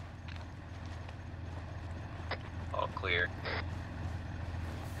 All clear.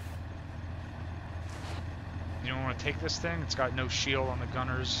 You don't want to take this thing? It's got no shield on the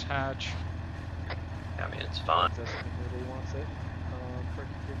gunner's hatch. I mean, it's fine. Everybody wants it. For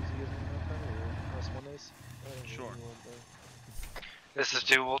frequency using or press 1 ace. Sure. This is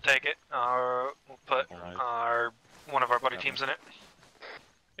Stu, we'll take it. We'll put Alright. one of our buddy teams in it.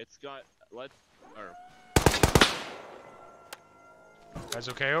 It's got Guys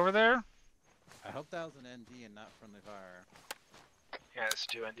okay over there? I hope that was an ND and not friendly fire. Yeah, it's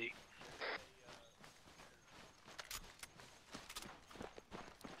 2 ND.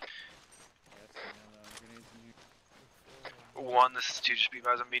 One, this is 2, just be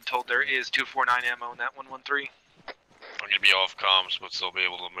advised, I'm being told there is 249 ammo in that 113. I'm gonna be off comms, but still be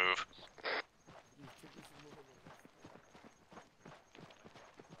able to move.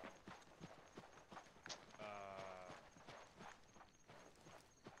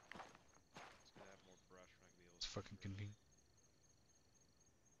 It's fucking convenient.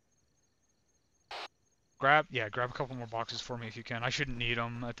 Grab a couple more boxes for me if you can. I shouldn't need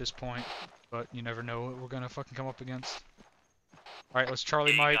them at this point, but you never know what we're gonna fucking come up against. Alright, let's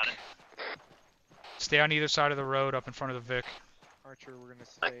Charlie Mike. Stay on either side of the road up in front of the Vic. Archer, we're gonna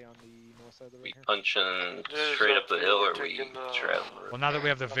stay on the north side of the road We here. punching straight up the hill, or we travel? Well, now that we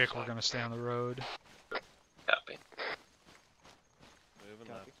have the Vic, we're gonna stay on the road. Copy.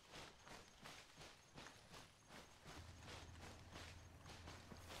 moving left.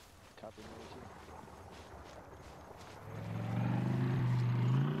 Copy,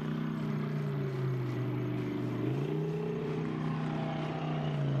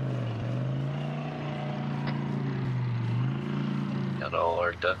 Got all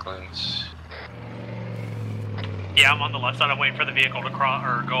our ducklings. Yeah, I'm on the left side. I'm waiting for the vehicle to cross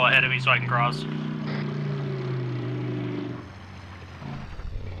or go ahead of me so I can cross.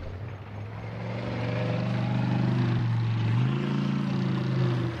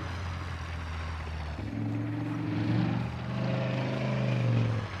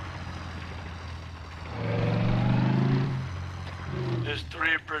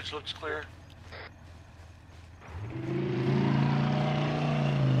 48 bridge looks clear.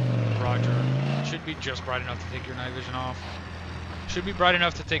 Roger. Should be just bright enough to take your night vision off. Should be bright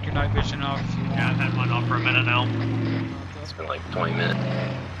enough to take your night vision off if you want. Yeah, I've had mine off for a minute now. It's been like 20 minutes.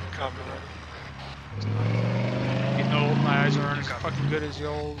 Copy that. Getting old, my eyes aren't as fucking good as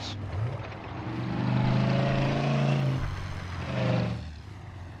y'all's.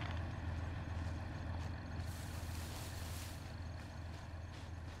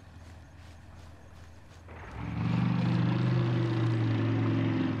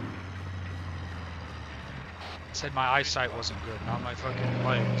 Said my eyesight wasn't good, not my fucking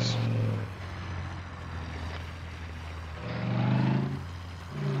legs.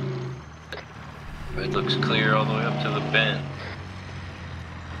 It looks clear all the way up to the bend.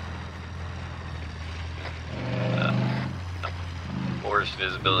 Forest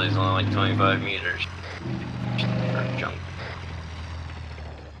visibility is only like 25 meters. For junk.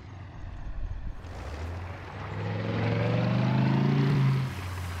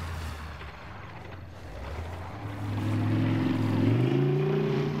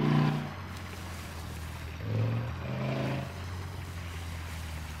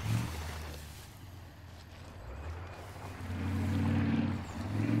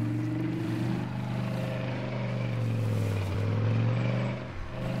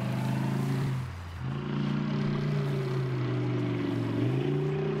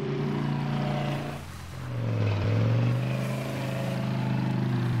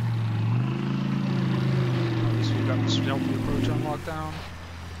 Stealthy approach on lockdown.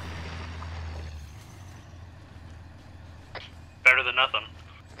 Better than nothing.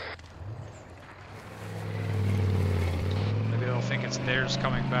 Maybe they'll think it's theirs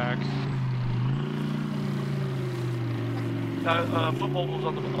coming back. Foot mobile's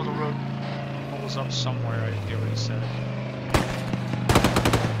on the road. Mobile's up somewhere, I didn't get what he said.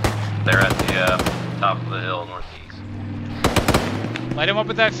 They're at the top of the hill northeast. Light him up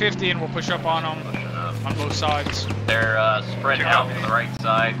at that 50 and we'll push up on them on both sides. They're spread out on the right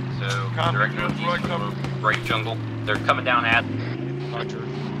side, so directly northeast from the right jungle. They're coming down at Roger.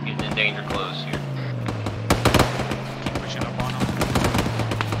 Getting in danger close here. Keep pushing up on them.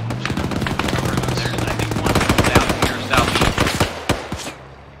 There's, I think, one down here southeast.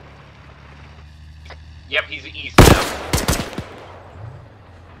 Yep, he's east now.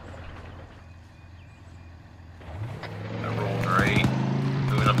 I rolled right.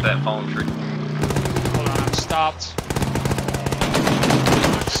 Moving up that palm tree. Hold on, I'm stopped.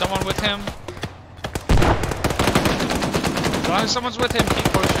 Someone with him. As long as someone's with him, keep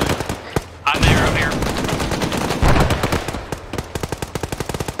pushing. I'm here, I'm here.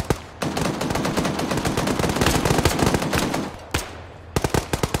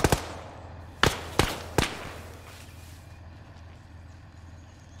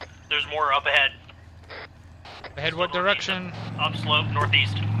 There's more up ahead. Ahead what direction? Upslope,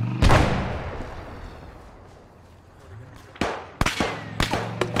 northeast.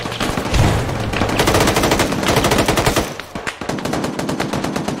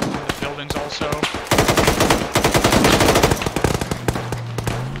 Buildings also.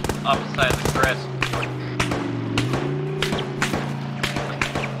 Opposite side of the crest.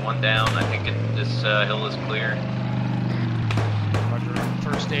 One down. I think this hill is clear. Roger.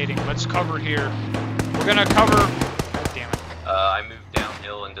 First aiding. Let's cover here. We're gonna cover. God damn it. I moved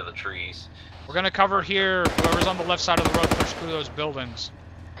downhill into the trees. We're gonna cover here. Whoever's on the left side of the road, push through those buildings.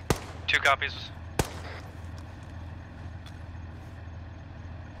 2 copies.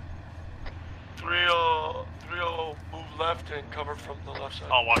 Three move left and cover from the left side.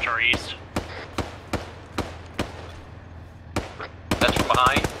 I'll watch our east. That's from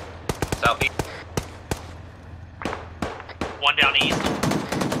behind. Southeast. One down east.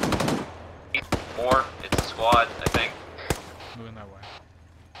 More. It's a squad, I think. Moving that way.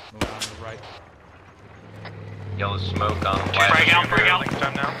 Moving on to the right. Yellow smoke on the Frag out, frag out.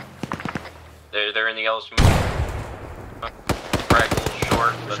 Time now. They're in the yellow smoke. Frag a little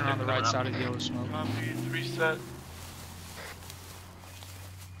short, but Pushing they're on the coming right up. side of the yellow smoke. Copy, 3 set.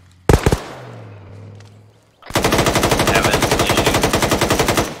 Having issues.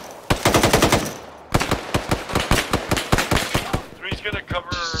 3's gonna cover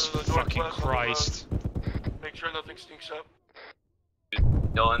the Fucking northwest. Christ. Make sure nothing sneaks up.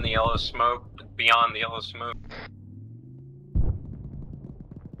 Still in the yellow smoke, beyond the yellow smoke.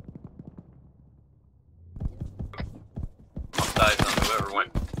 Sides on whoever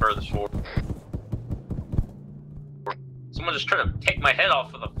went furthest forward. Someone just tried to take my head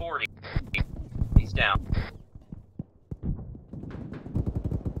off of the 40. He's down.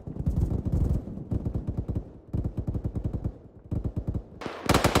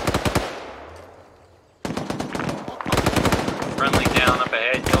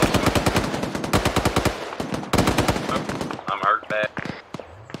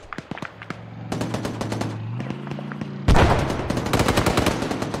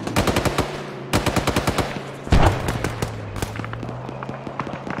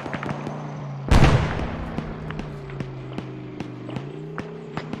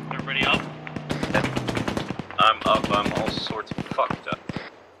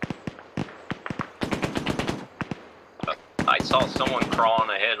 someone crawling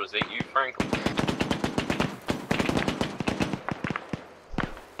ahead. Was it you, Franklin?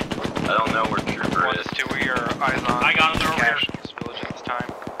 I don't know where Trooper is. 2, we are eyes on. I got him, they're over here. This village at this time.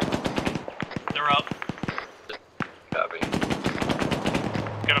 They're up. Copy.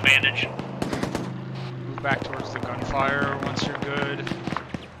 Got a bandage. Move back towards the gunfire once you're good.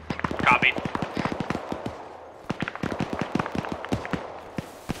 Copy.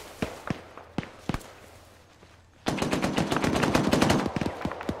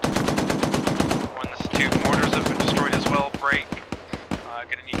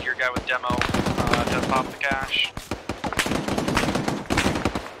 Gonna need your guy with demo to pop the cache.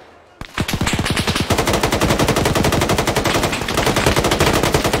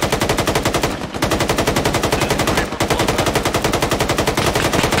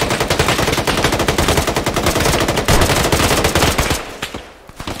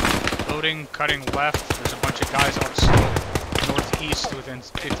 Loading, cutting left. There's a bunch of guys on slope northeast within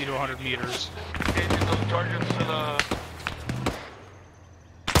 50 to 100 meters. Engaging those targets to the...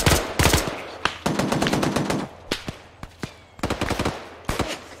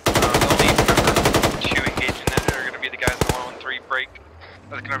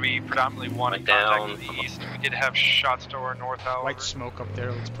 That's going to be predominantly one in contact to the east. We did have shots to our north, however. White smoke up there.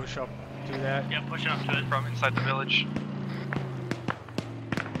 Let's push up to that. Yeah, push up to it. From inside the village.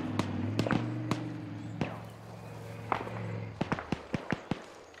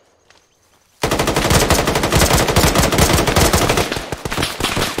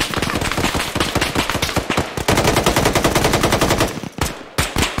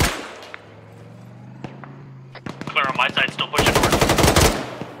 Clear on my side, still pushing north.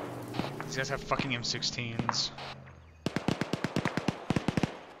 These guys have fucking M16s.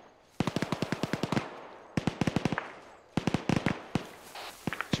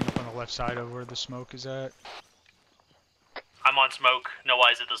 Shoot up on the left side of where the smoke is at. I'm on smoke, no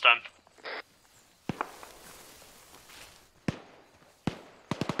eyes at this time.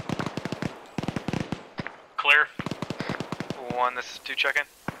 Clear. 1, this is 2 check-in.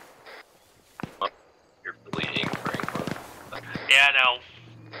 You're bleeding, Franklin. Yeah, I know.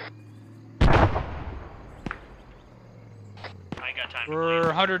 We're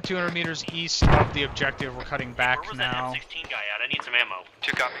 100, 200 meters east of the objective. We're cutting back Where was now. that M16 guy at? I need some ammo.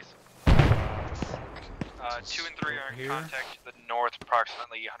 2 copies. 2 and 3 are in contact to the north,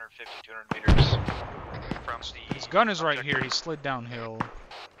 approximately 150, 200 meters from the... His gun is right here. He slid downhill.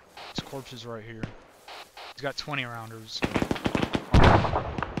 His corpse is right here. He's got 20 rounders.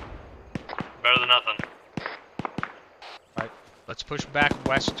 Better than nothing. Right. Let's push back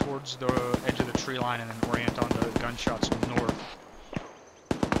west towards the edge of the tree line and then orient on the gunshots north.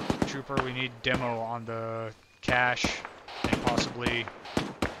 Trooper, we need demo on the cache and possibly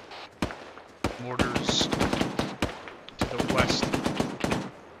mortars to the west.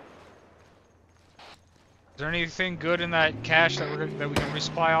 Is there anything good in that cache that we can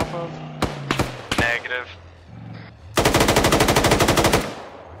resupply off of? Negative.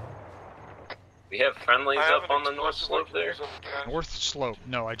 We have friendlies up on the north slope there. North slope?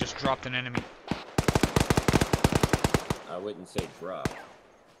 No, I just dropped an enemy. I wouldn't say drop.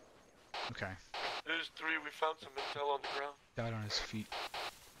 Okay. There's 3, we found some intel on the ground. Died on his feet.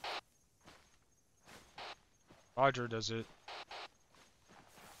 Roger, does it...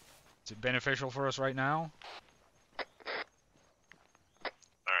 Is it beneficial for us right now?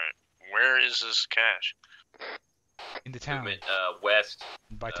 Alright, where is this cache? In the town. West.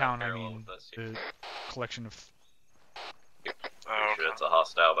 By town, I mean the collection of... Pretty sure that's a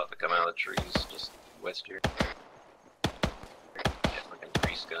hostile about to come out of the trees, just west here. Yeah, fucking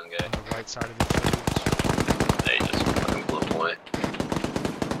priest gun guy. On the right side of the village. They just fucking blew him away.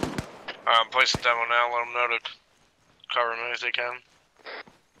 Place the demo now, let them know to cover him as they can.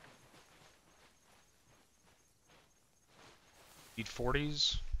 Need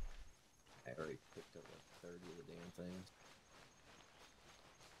 40s. I already picked up like 30 of the damn things.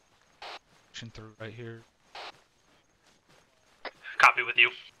 Pushing through right here. Copy with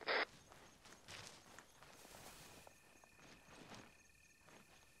you.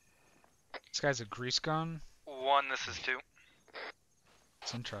 This guy's a grease gun. 1, this is 2.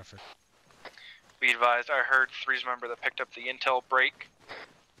 It's in traffic. Be advised, I heard 3's member that picked up the intel break.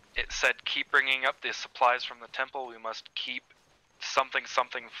 It said, keep bringing up the supplies from the temple. We must keep something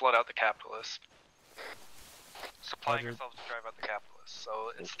flood out the capitalist. Supplying ourselves to drive out the capitalist.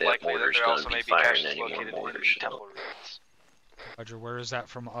 So it's likely that there also may be caches located in the temple ruins. Roger, where is that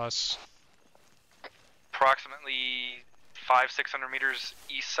from us? Approximately 500-600 meters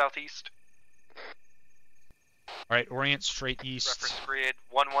east-southeast. Alright, orient straight east. Reference grid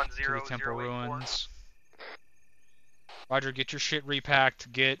 11004. To the temple ruins. Roger, get your shit repacked.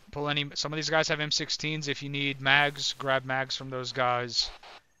 Some of these guys have M16s. If you need mags, grab mags from those guys.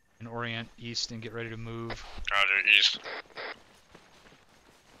 And orient east and get ready to move. Roger, east.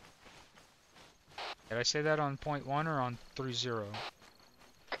 Did I say that on point 1 or on 3-0?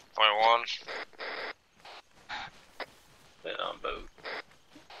 Point 1. Been on boat.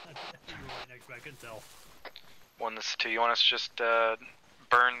 You were right next to me, I couldn't tell. 1, this is 2. You want us to just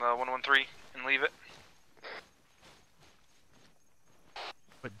burn the 113 and leave it?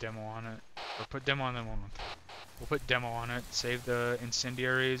 Put demo on it. Or put demo on the 113. We'll put demo on it. Save the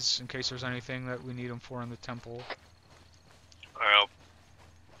incendiaries in case there's anything that we need them for in the temple.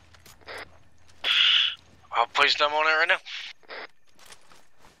 I'll place demo on it right now.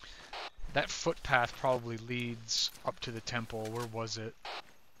 That footpath probably leads up to the temple. Where was it?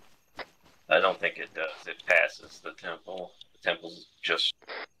 I don't think it does. It passes the temple. The temple's just...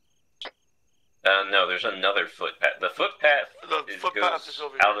 no, there's another footpath. The footpath, is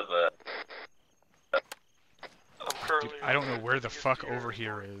over out of the... Dude, I don't know where the fuck over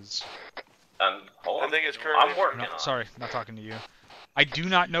here is. Hold on. I think it's currently... I'm working No, on it. sorry, not talking to you. I do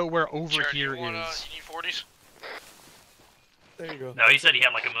not know where over here you want, is. you need 40s? There you go. No, he said he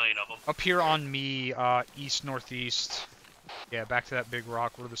had like 1 million of them. Up here on me, east-northeast. Yeah, back to that big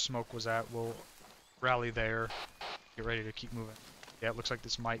rock where the smoke was at. We'll rally there. Get ready to keep moving. Yeah, it looks like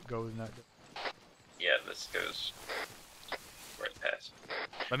this might go in that... Yeah, this goes right past.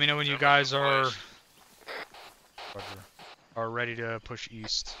 Let me know when you guys are ready to push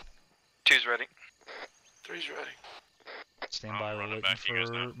east. 2's ready. 3's ready. Stand by, we're waiting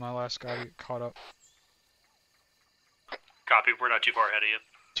for my last guy to get caught up. Copy, we're not too far ahead of you.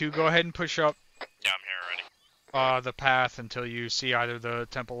 2, go ahead and push up Yeah, I'm here already. the path until you see either the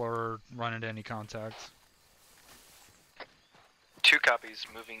temple or run into any contact. 2 copies,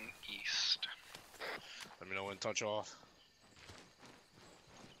 moving east. Let me know when to touch off.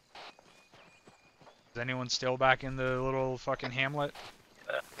 Is anyone still back in the little fucking hamlet?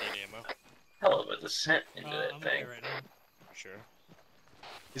 Need ammo? Hell of a descent into that I'm thing. okay right now. Sure.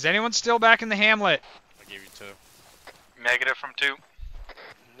 Is anyone still back in the hamlet? I gave you 2. Negative from 2.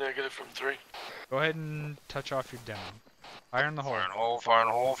 Negative from 3. Go ahead and touch off your demo. Fire in the hole. Fire in hole, fire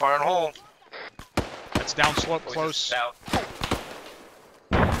in hole, fire in hole. That's down slope close. South.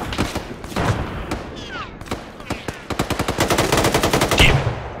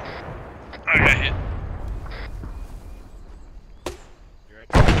 I got hit.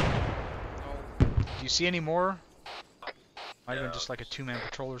 Do you see any more? Might have been just like a 2-man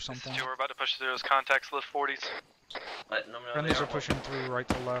patrol or something. 2, we're about to push through those contacts, lift 40s. Letting them know Friendlies they are pushing through right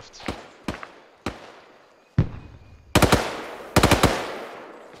to left.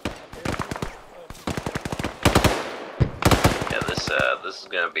 Yeah, this is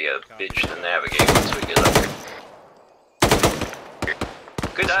gonna be a bitch to navigate once we get up here.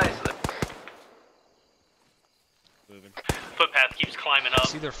 Good eyes, though. Moving. Footpath keeps climbing up.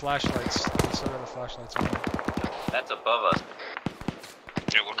 See their flashlights. They still got the flashlights on. That's above us.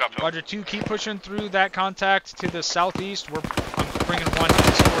 Yeah, look up. Roger 2, keep pushing through that contact to the southeast. I'm bringing 1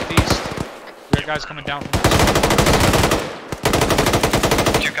 east northeast. We got guys coming down from the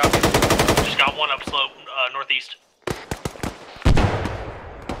 2 copies. Just got 1 up slope, northeast.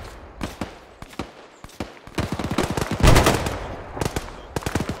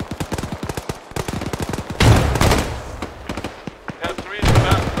 Yeah, 3 in the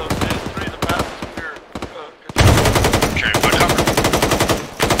path, though. 3 in the path is clear. Okay, put cover.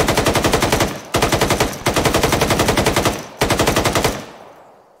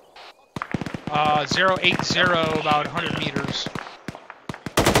 080, about 100 meters.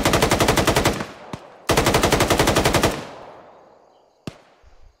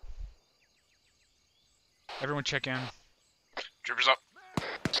 Everyone check in. Troopers up.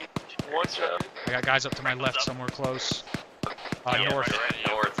 I got guys up to my left somewhere close. Yeah, North.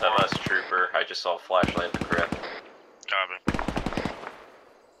 North of us, trooper. I just saw a flashlight to correct. Copy.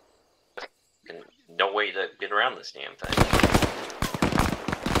 No way to get around this damn thing.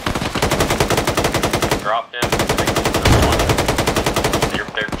 Drop them.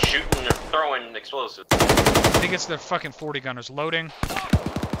 They're shooting or throwing explosives. I think it's the fucking 40 gunners loading.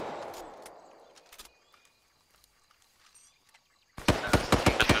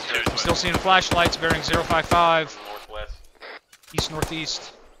 I'm still seeing flashlights bearing 055. Northwest. East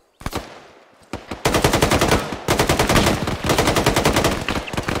northeast.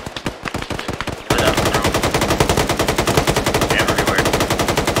 Lit up, bro. Everywhere.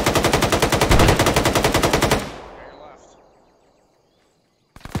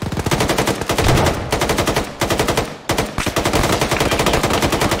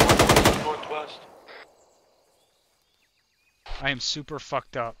 Northwest. I am super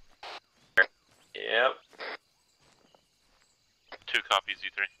fucked up. Yep. 2 copies,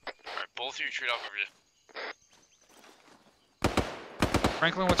 E3. Alright, both of you treat off over you.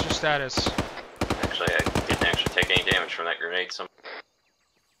 Franklin, what's your status? Actually, I didn't actually take any damage from that grenade.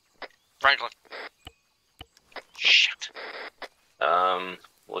 Franklin. Shit.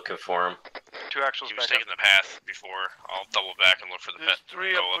 Looking for him. 2 actuals He was back taking the path before. I'll double back and look for the There's path.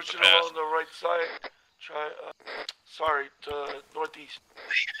 3 Go I'm up the pushing path. along the right side. Sorry, to northeast.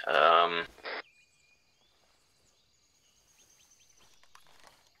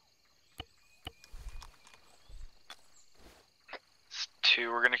 2,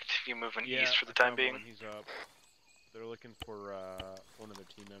 we're gonna continue moving east for the time being. He's up. They're looking for one of their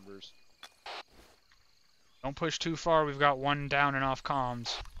team members. Don't push too far. We've got one down and off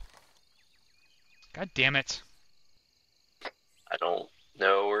comms. God damn it. I don't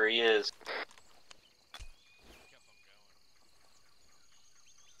know where he is.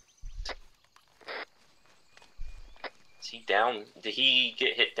 Is he down? Did he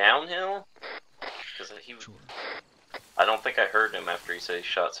get hit downhill? Because he was. Sure. I don't think I heard him after he said he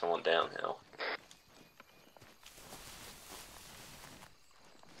shot someone downhill.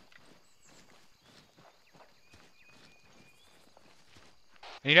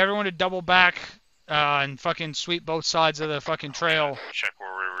 I need everyone to double back and fucking sweep both sides of the fucking trail. Check where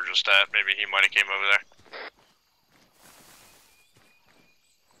we were just at. Maybe he might have came over there.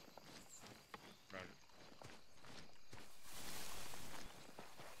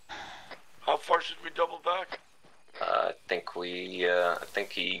 How far should we double back? I think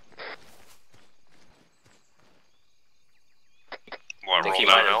he. What, roll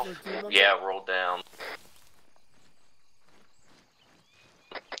downhill? Yeah, rolled down.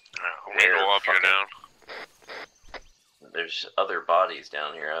 We go up here down. There's other bodies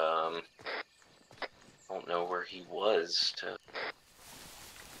down here. I don't know where he was to.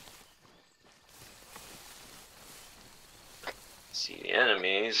 See the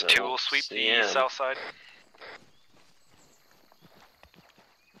enemies. 2 will sweep the south side.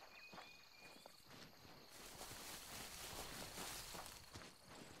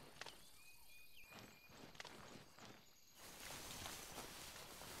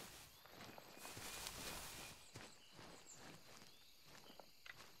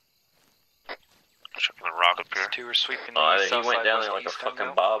 Checking the rock up here. 2 are sweeping the south side. He went down there like a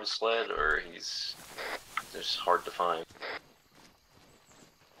fucking bobsled, or he's just hard to find.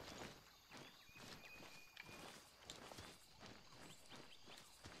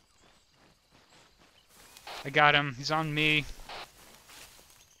 I got him. He's on me.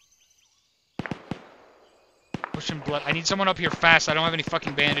 Pushing blood. I need someone up here fast. I don't have any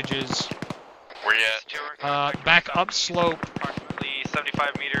fucking bandages. Where you at? Back up slope. Approximately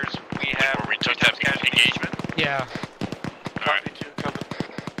 75 meters. We have. Where we took that engagement? Yeah. Alright.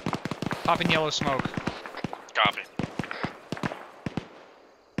 Popping yellow smoke. Copy.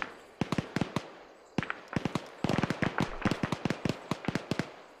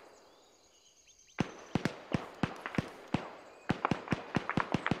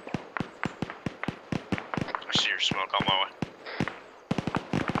 I see your smoke on my way.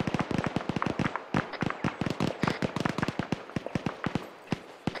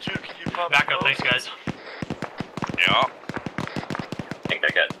 Back up, thanks guys. Yeah. I think I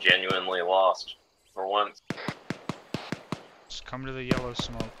got genuinely lost for once. Just come to the yellow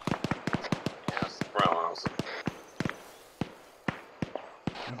smoke. Yeah, that's the problem.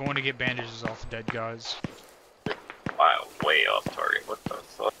 I'm going to get bandages off the dead guys. Wow, way off target. What the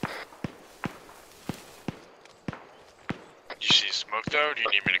fuck? You see smoke though? Or do you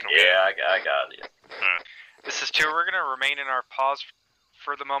need me to come Yeah, I got it. This is 2. We're gonna remain in our pause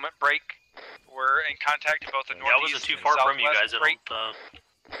for the moment break. We're in contact both the northeast I wasn't too far from you guys. break.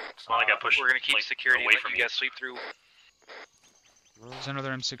 It's not like I pushed. We're gonna keep like, security away and from let you guys sweep through. There's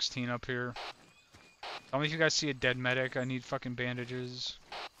another M16 up here. Tell me if you guys see a dead medic. I need fucking bandages.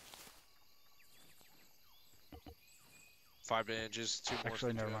 5 bandages, 2 more.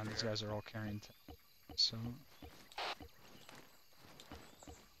 Actually, never mind. These guys are all carrying. So.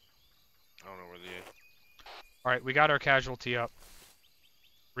 I don't know where the. Alright, we got our casualty up.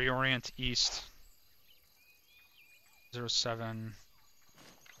 Reorient east. 07.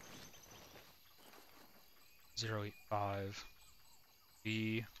 085.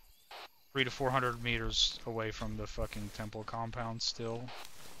 Be 300 to 400 meters away from the fucking temple compound still.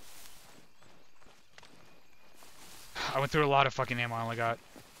 I went through a lot of fucking ammo. I only got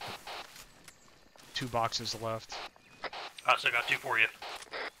 2 boxes left. I still got 2 for you.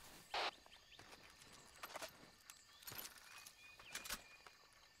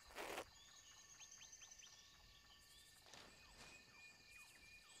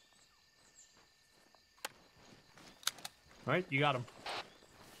 Right, you got him.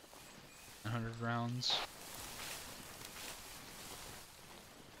 100 rounds.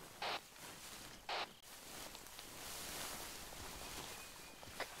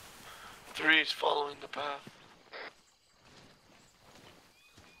 Three's following the path.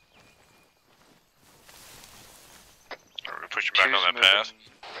 Are we pushing back on that path?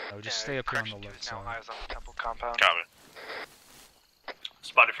 No, just stay up here on the left side. Eyes on the temple compound. Copy.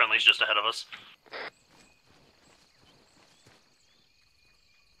 Spotted friendly's just ahead of us.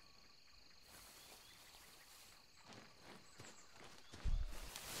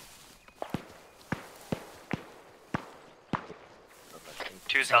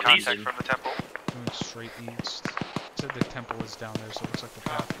 Two's in Southeast. contact from the temple. Going straight east. Said the temple is down there, so it looks like the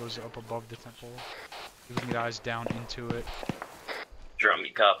path goes up above the temple. You can get eyes down into it. Drum,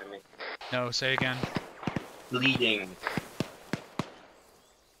 you copy me? No, say again. Leading.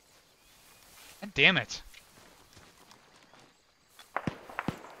 God damn it.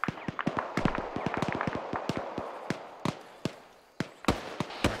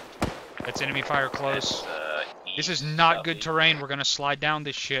 That's enemy fire close. This is not good terrain. We're gonna slide down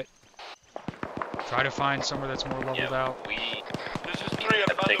this shit. Try to find somewhere that's more leveled out. There's just three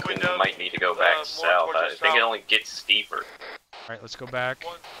up I by think the we window. might need to go back south. towards I the think it south. only gets steeper. Alright, let's go back.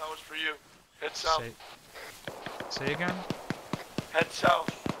 One, that was for you. Head south. Say again? Head south.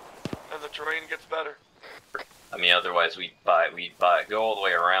 And the terrain gets better. I mean, otherwise we'd go all the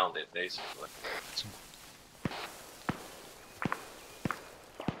way around it, basically.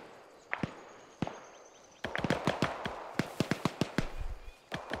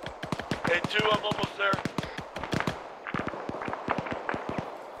 Hey, two, I'm almost there.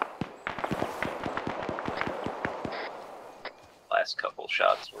 Last couple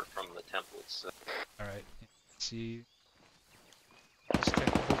shots were from the temple itself. Alright, let's see. This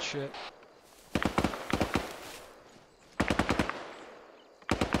technical shit.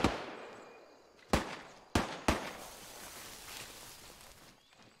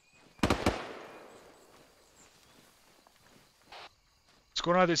 What's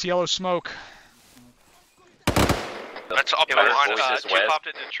going on with this yellow smoke? That's up behind us. Two popped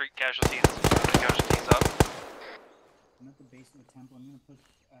into treat casualties. Casualties up. I'm at the base of the temple. I'm gonna push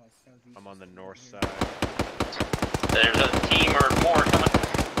southeast. I'm on the north side. There's a team or more coming.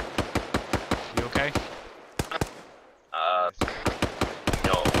 You okay?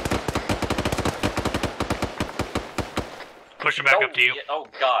 No. Pushing back up to you. Yeah, oh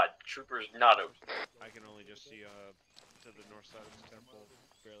god, troopers not over. I can only just see to the north side of the temple.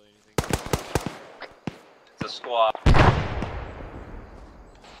 Barely anything. It's a squad.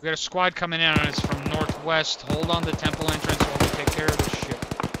 We got a squad coming in on us from northwest. Hold on the temple entrance while we take care of this shit.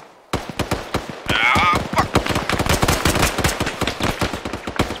 Ah,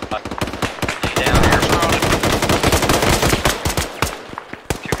 fuck! Stay down here, surrounded.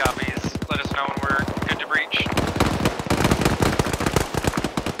 Two copies. Let us know when we're good to breach.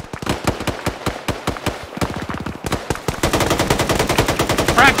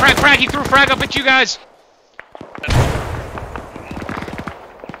 Frag! He threw frag up at you guys!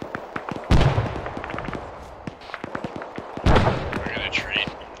 We're gonna treat.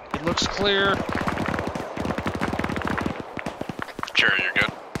 It looks clear. Sure, you're good.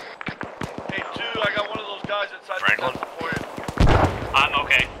 Hey, two, I got one of those guys inside Franklin? the temple for you. I'm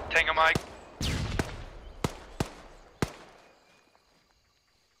okay. Tango Mike.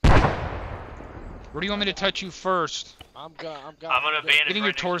 Where do you want me to touch you first? I'm gonna abandon. Get in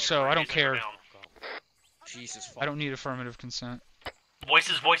your torso. I don't care. Jesus fuck. I don't need affirmative consent.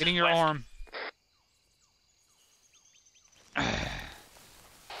 Voices. Get in your west. arm.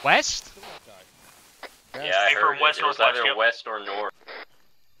 West? Yeah, I heard it. It was either west or north.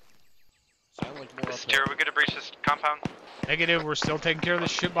 Sound like more This up is Terry, we good to breach this compound? Negative. We're still taking care of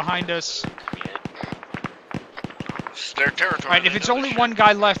this shit behind us. It's their territory. Alright, if it's only one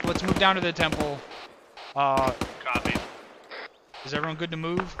guy left, let's move down to the temple. Copy. Is everyone good to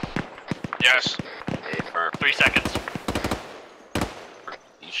move? Yes. 3 seconds.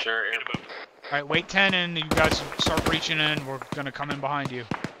 You sure? Alright, wait 10 and you guys start breaching in. We're gonna come in behind you.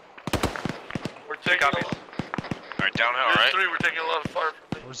 We're taking Alright, downhill, There's right? three, we're taking a lot of fire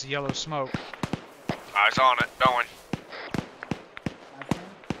from me. Where's the yellow smoke? Eyes on it. Going.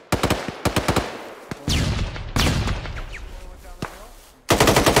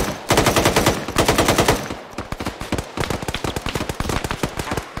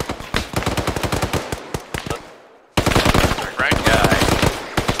 Right guy.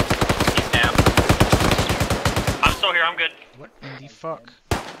 He's down. I'm still here. I'm good. What in the fuck?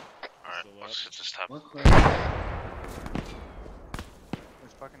 Alright, let's hit this top. We're clear. There's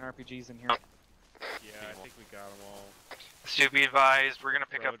fucking RPGs in here. Yeah, I think we got them all. To be advised, we're gonna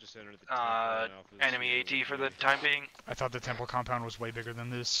pick up enemy AT for the time being. I thought the temple compound was way bigger than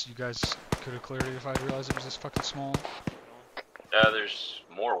this. You guys could have cleared it if I realized it was this fucking small. There's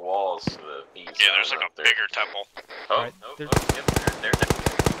more walls to the east. Yeah, there's like a bigger temple. Oh, Right, yep, there.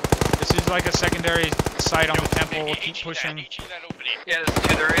 This is like a secondary site on the temple. Keep pushing. Yeah, there's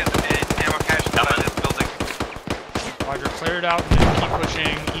two. There is an ammo cache inside this building. Roger, clear it out and then keep pushing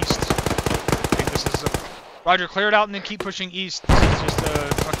east. I think this is a... Roger, clear it out and then keep pushing east. This is just a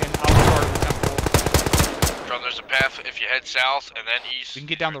fucking outer part of the temple. John, there's a path if you head south and then east. We can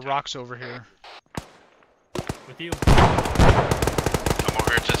get down the rocks over here. With you. I'm over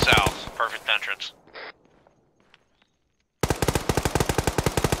here to the south. Perfect entrance.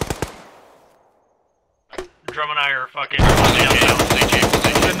 Drum and I are fucking.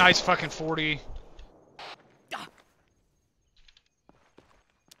 It's a nice fucking 40.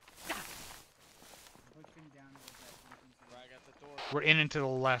 We're in and to the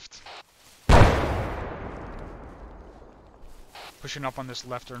left. Pushing up on this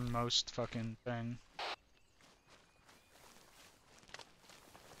lefternmost fucking thing.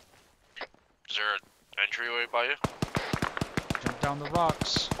 Is there an entryway by you? Jump down the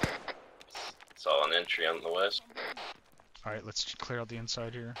rocks. Saw an entry on the west. Alright, let's clear out the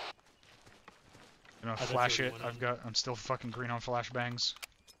inside here. I'm gonna flash it. I'm still fucking green on flashbangs.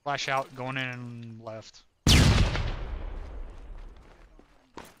 Flash out, going in and left.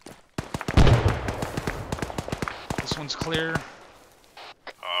 This one's clear.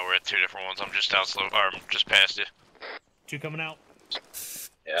 We're at two different ones. I'm just out or I'm just past it. Two coming out.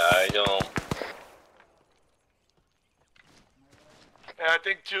 Yeah, I don't. Yeah, I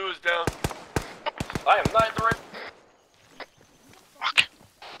think 2 is down. I am not the right. Fuck.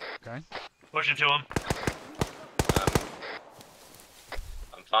 Okay. Pushing to him.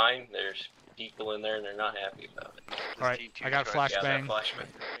 I'm fine. There's people in there and they're not happy about it. Alright, I got flashbang. Yeah, flashbang.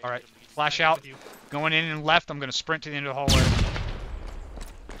 Alright, flash out. Going in and left, I'm gonna sprint to the end of the hallway.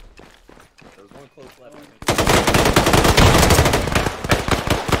 There's one close left.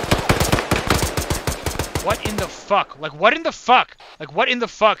 What in the fuck? Like, what in the fuck? Like, what in the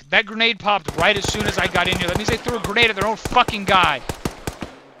fuck? That grenade popped right as soon as I got in here. That means they threw a grenade at their own fucking guy.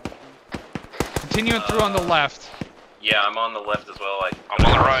 Continuing through on the left. Yeah, I'm on the left as well. I'm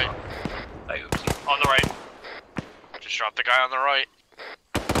on the right. On the right. Just dropped the guy on the right.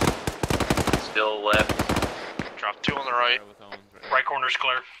 Still left. Drop 2 on the right. Right corner's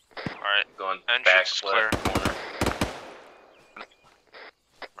clear. Alright, going entrance back is clear. left corner.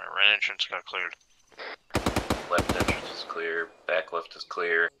 My right entrance got cleared. Left entrance is clear. Back left is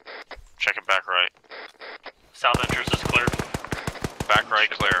clear. Checking back right. South entrance is clear. Back right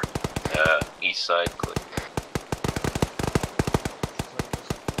clear. East side clear.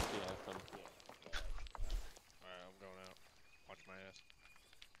 Alright, I'm going out. Watch my ass.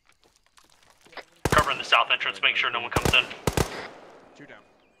 Covering the south entrance, make sure no one comes in. 2 down.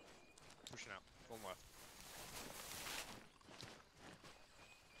 Pushing out. Full left.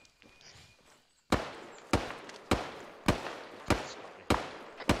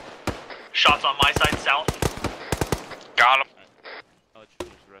 Shots on my side, south. Got him. I'll let you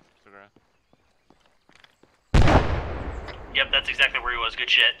finish the rest of the graph. Yep, that's exactly where he was. Good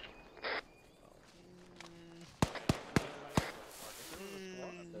shit.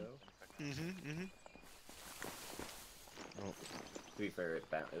 To be fair, it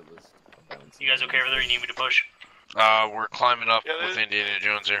was a bounce. You guys okay over there? You need me to push? We're climbing up with Indiana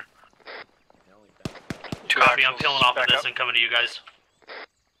Jones here. Copy, I'm peeling off of this and coming to you guys.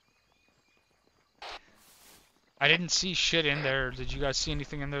 I didn't see shit in there. Did you guys see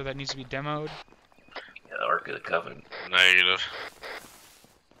anything in there that needs to be demoed? Yeah, the Ark of the Covenant. Negative.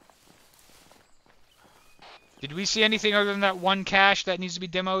 Did we see anything other than that one cache that needs to be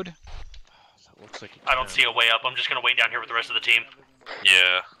demoed? That looks like I don't see a way up. I'm just gonna wait down here with the rest of the team.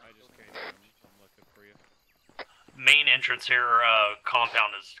 Yeah. I just came in. I'm looking for you. Main entrance here,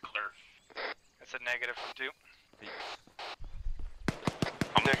 compound is clear. That's a negative from 2.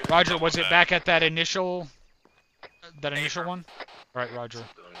 Roger, was it back at that initial one? Alright, Roger.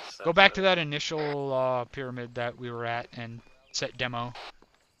 Go back to that initial pyramid that we were at and set demo.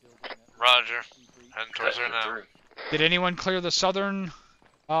 Roger. Heading towards there now. Did anyone clear the southern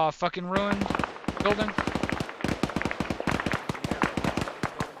fucking ruined building?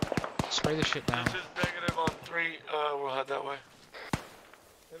 Spray the shit down. This is negative on 3. We'll head that way.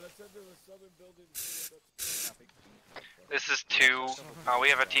 This is 2. We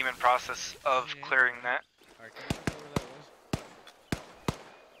have a team in process of clearing that.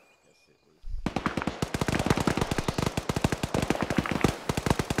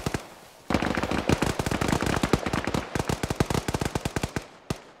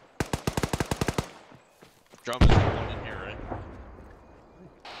 drum is the one in here, right?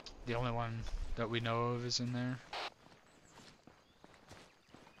 The only one that we know of is in there.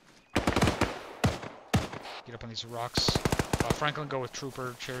 Get up on these rocks. Franklin, go with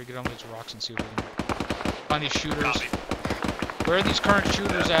Trooper. Cherry, get on these rocks and see if we can find these shooters. Copy. Where are these current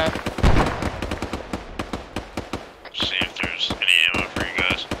shooters at? See if there's any ammo for you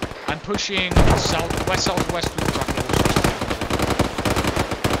guys. I'm pushing southwest through the rock.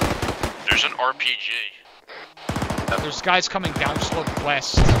 There's an RPG. There's guys coming down slope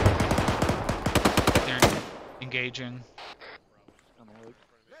west. They're engaging.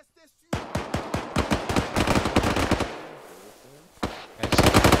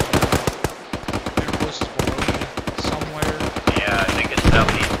 Somewhere. Yeah, I think it's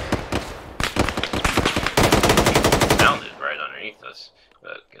southeast. Sounded right underneath us,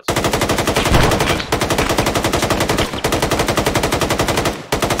 but guess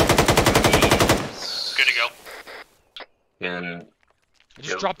Good to go. And I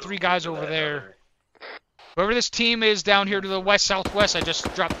just dropped 3 guys over there. Whoever this team is down here to the west-southwest, I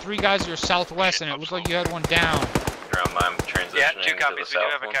just dropped 3 guys to your southwest, and it looked like you had one down. I'm transitioning. Yeah, 2 copies. To the We do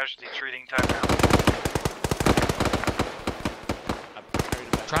south have a one. casualty treating time now.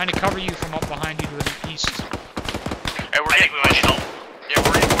 Trying to cover you from up behind you to the east. Hey, we're getting pushed. Yeah,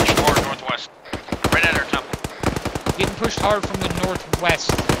 we're getting pushed hard northwest. Right at our temple. Getting pushed hard from the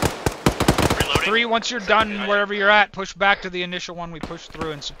northwest. Reloading. 3, once you're done wherever you're at, push back to the initial one we pushed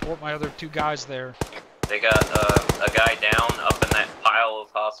through and support my other 2 guys there. They got a guy down up in that pile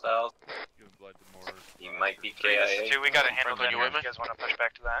of hostiles. He might be KIA. 2, we got a handle Franklin, down you here with if you guys want to push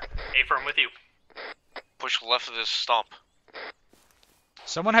back to that. Afer, I'm with you. Push left of this stump.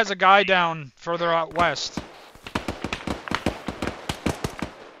 Someone has a guy down further out west.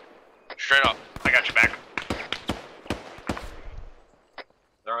 Straight up. I got your back.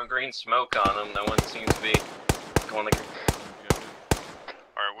 Throwing green smoke on them. No one seems to be going to...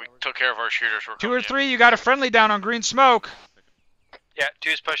 Alright, we took care of our shooters. We're 2 or 3, you got a friendly down on green smoke. Yeah,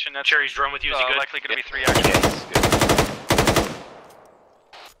 2's pushing. That's Cherry's drone with you. Is he good? likely going to be 3 actually.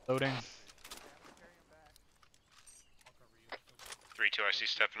 Loading. 3-2, I see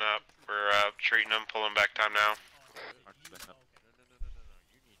stepping up. We're treating them, pulling back time now.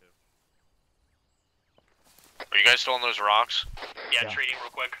 Are you guys still on those rocks? Yeah, treating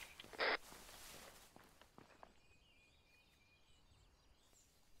real quick.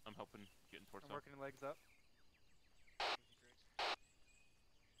 I'm helping getting towards them. Working legs up.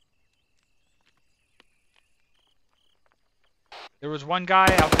 There was one guy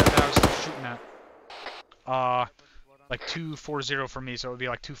out there that I was still shooting at. Like 240 from me, so it would be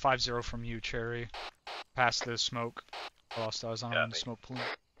like 250 from you, Cherry. Past the smoke. Whilst I was on the smoke plume.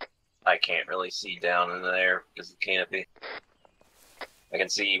 I can't really see down in there because of the canopy. I can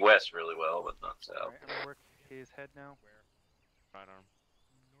see west really well, but not south. Alright, I'm gonna work his head now. Right arm.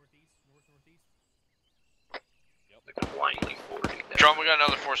 Like a blindly 40. Drum, we got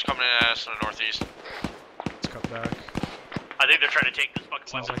another force coming in at us in the northeast. Let's cut back. I think they're trying to take this fucking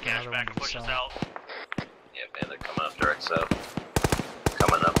Sounds weapons like cache another back one and to the push us south. out. Yeah, man, they're coming up direct south.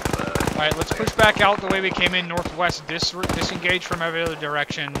 Coming up. Alright, let's push back out the way we came in, northwest. Disengage from every other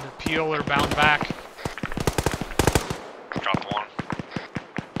direction. Peel or bound back. Dropped 1.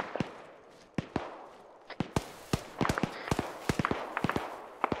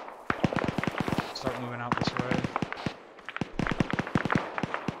 Start moving out this way.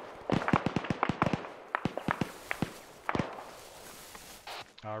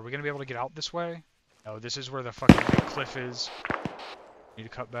 Are we gonna be able to get out this way? No, this is where the fucking big cliff is. Need to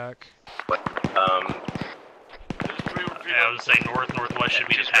cut back. Yeah, I would say northwest should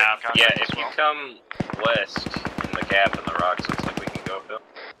be the path. Yeah, if you come west in the gap in the rocks, looks like we can go, Phil.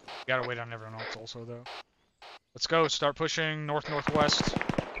 We gotta wait on everyone else also, though. Let's go. Start pushing north-northwest.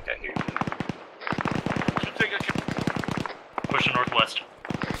 I think I hear you. Pushing northwest.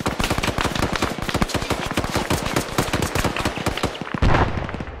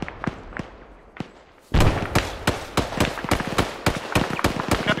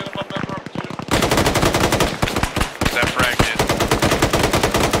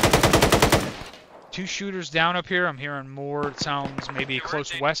 Two shooters down up here. I'm hearing more. It sounds maybe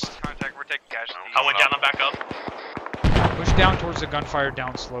close west. Contact, we're taking casualties. I went down and back up. Push down towards the gunfire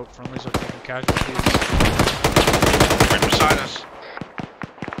downslope. Friendlies are taking casualties. Right beside us.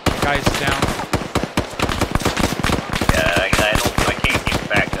 Guys down. Yeah, I can't keep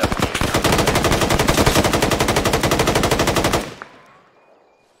back up.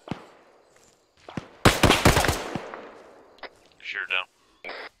 Sure down.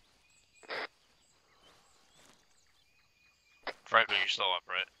 Franklin, you're still up,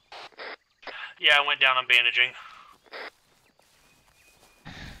 right? Yeah, I went down on bandaging.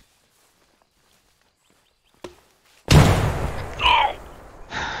 Oh!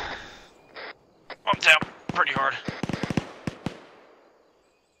 I'm down pretty hard.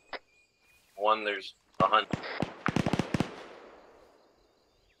 One, there's a hunt.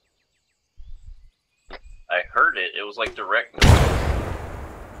 I heard it. It was like direct noise.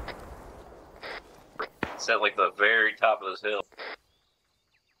 It's at like the very top of this hill.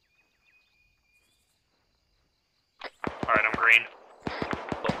 Alright, I'm green.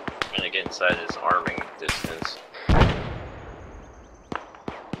 I'm gonna get inside his arming distance. I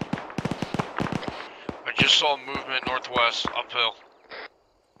just saw movement northwest, uphill.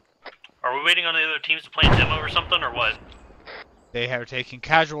 Are we waiting on the other teams to play a demo or something, or what? They are taking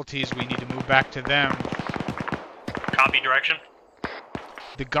casualties. We need to move back to them. Copy direction?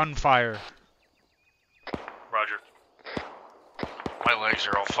 The gunfire. Roger. My legs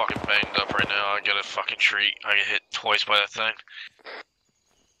are all fucking banged up right now. I get a fucking treat. I get hit twice by that thing.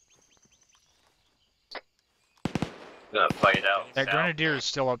 Gonna fight out. That grenadier is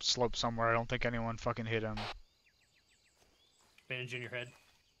still up slope somewhere. I don't think anyone fucking hit him. Bandage in your head.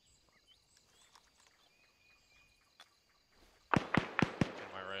 In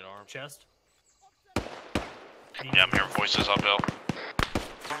my right arm. Chest. Yeah, I'm hearing voices uphill.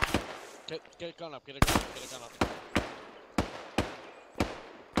 Get a gun up, get a gun up, get a gun up.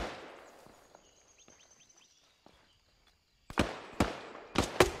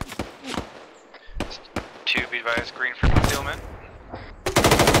 Two, be advised, green for concealment.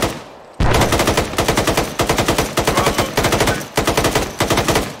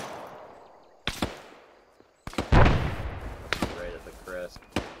 Right at the crest.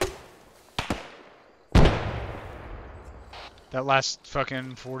 That last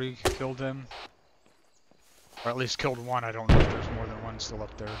fucking 40 killed him. Or at least killed one. I don't know if there's more than one still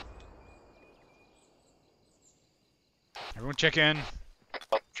up there. Everyone check in.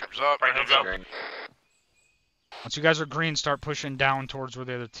 Troops up, right hands up. Once you guys are green, start pushing down towards where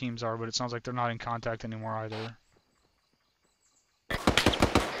the other teams are, but it sounds like they're not in contact anymore either.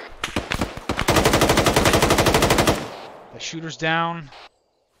 The shooter's down.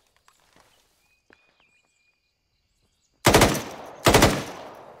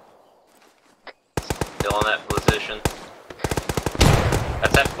 Still in that position.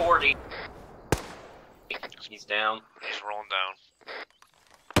 That's at 40. He's down. He's rolling down.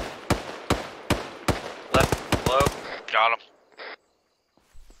 Left, low. Got him.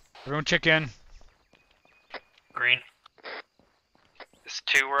 Everyone check in. Green. This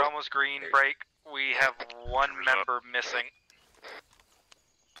 2, we're almost green, break. We have one member missing.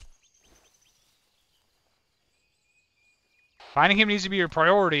 Finding him needs to be your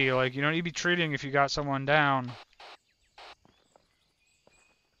priority. Like, you don't need to be treating if you got someone down.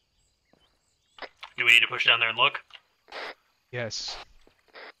 Do we need to push down there and look? Yes.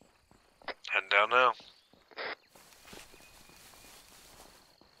 Heading down now.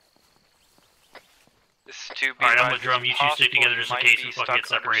 This 2, be Alright, I'm advised, with Drum. You two stick together just in case we fucking get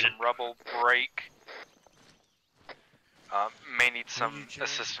separated. Rubble break. May need some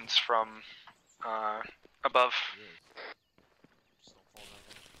assistance from above.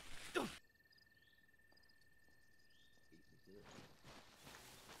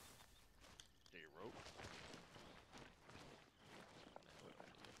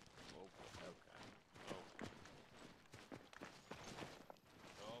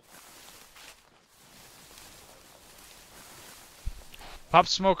 Pop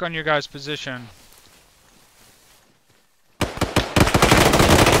smoke on your guys' position. Right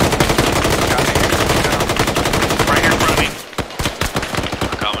here in front of me.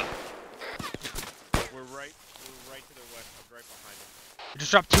 I'm coming. We're right to the west. I'm right behind him. I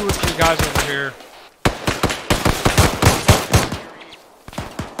just dropped 2 or 3 guys over here.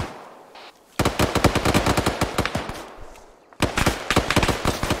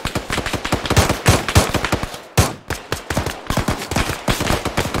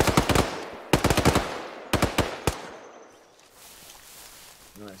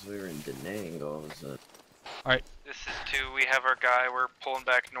 Nice, we were in Denang all of a sudden. Alright. This is 2, we have our guy, we're pulling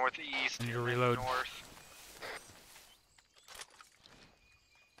back northeast. I need to reload. North.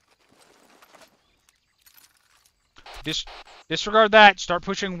 Disregard that. Start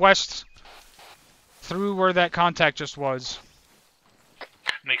pushing west through where that contact just was.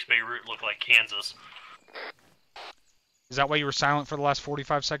 Makes Beirut look like Kansas. Is that why you were silent for the last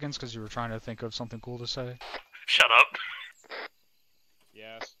 45 seconds? Because you were trying to think of something cool to say? Shut up.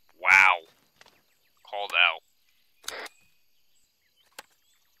 Yes. Wow. Called out.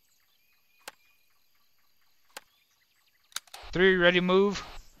 Three, ready to move?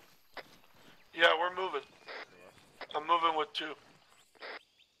 2.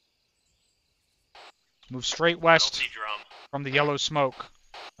 Move straight west from the yellow smoke.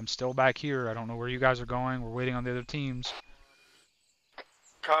 I'm still back here. I don't know where you guys are going. We're waiting on the other teams.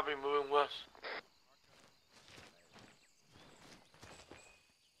 Copy, moving west.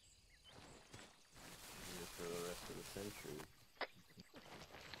 For the rest of the century.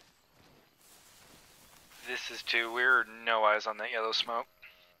 This is 2. We're no eyes on that yellow smoke.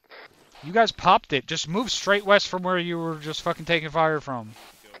 You guys popped it. Just move straight west from where you were just fucking taking fire from.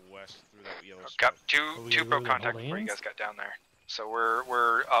 Go west through that yellow Got smoke. two broke contact before you guys got down there. So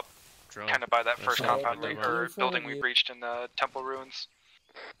we're up kind of by that first compound or building we breached in the temple ruins.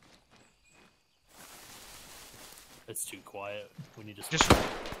 It's too quiet. We need to just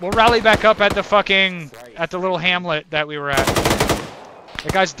we'll rally back up at the fucking at the little hamlet that we were at.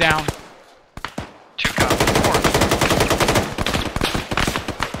 That guy's down. 2 copies. 4.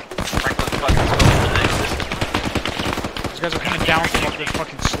 These guys are coming down from up this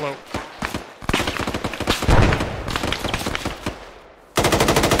fucking slope.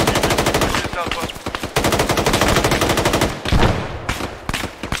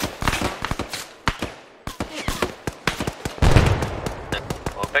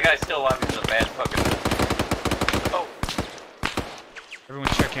 Well, if that guy's still alive, he's a bad fucking... Oh. Everyone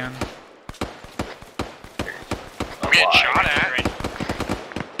check in. I'm getting shot at.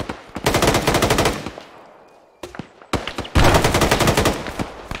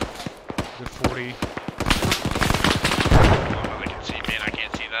 Good 40. Oh, they can see me and I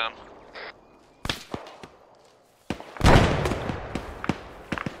can't see them.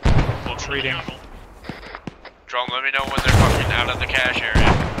 Treating. Drone, let me know when they're fucking out of the cache area.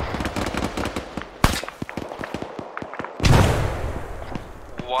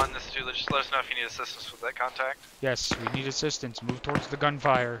 One, this is 2. Just let us know if you need assistance with that contact. Yes, we need assistance. Move towards the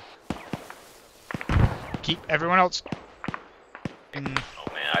gunfire. Keep everyone else. Oh man,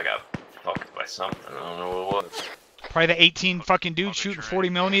 I got fucked by something. I don't know what it was. Probably the 18 fucking dudes shooting 40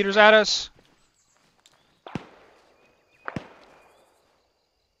 millimeters at us.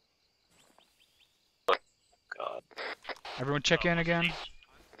 God. Everyone check in again.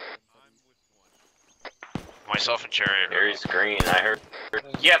 Myself and Cherry. Cherry's green, I heard.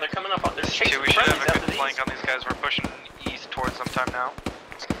 Yeah, they're coming up on. They're chasing 2, we should have a friendlies good flank on these guys. We're pushing east towards them time now.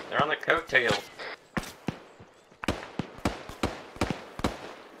 They're on the coattails.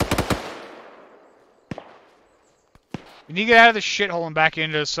 We need to get out of this shithole and back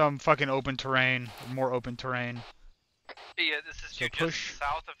into some fucking open terrain. More open terrain. Yeah, this is So just push.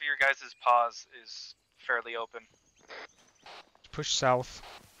 south of your guys' pause is fairly open. Push south.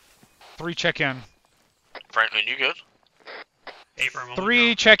 3 check in. Franklin, you good?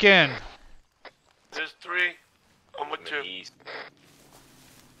 3 check in. There's 3. I'm with 2.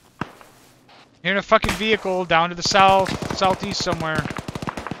 You're in a fucking vehicle down to the south, southeast somewhere.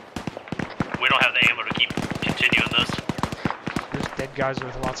 We don't have the ammo to keep continuing this. There's dead guys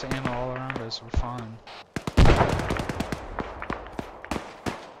with lots of ammo all around us. We're fine.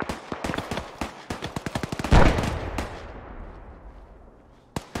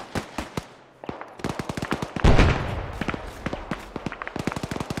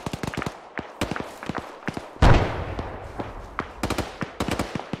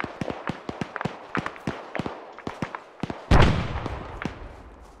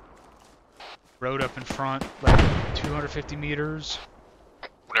 Road up in front, like 250 meters.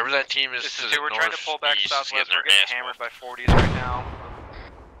 Whatever that team is, This to is the 2. We're trying to pull back northeast is southwest. getting We're their getting ass hammered by 40s right now.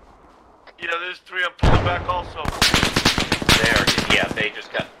 Yeah, there's 3. I'm pulling back also. They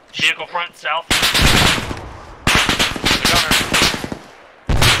just got... Vehicle front, south.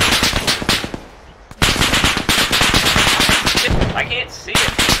 I can't see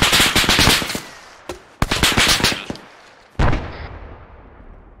it.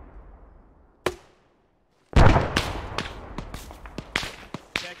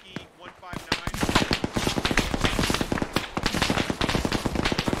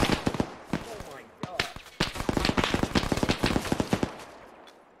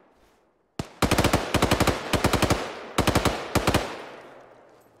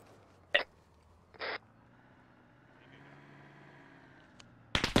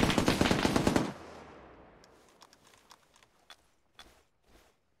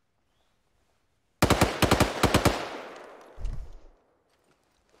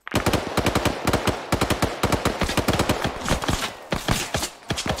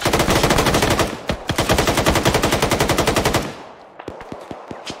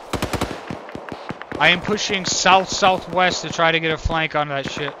 I am pushing south-southwest to try to get a flank on that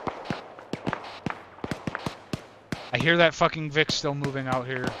shit. I hear that fucking Vic still moving out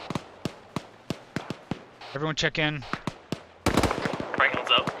here. Everyone check in.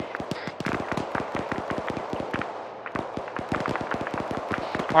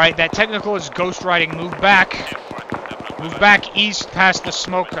 Alright, that technical is ghost riding. Move back. Move back east past the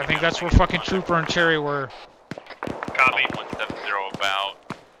smoke. I think that's where fucking Trooper and Cherry were. Copy 170 about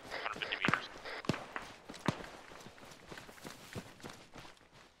 150 meters.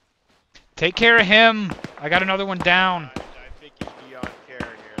 Take care of him. I got another one down. I think he's beyond care here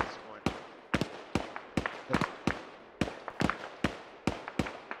at this point.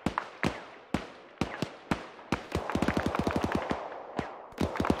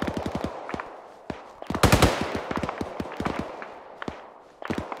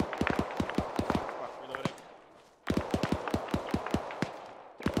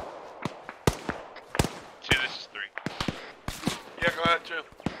 This is 3. Yeah, go ahead, 2.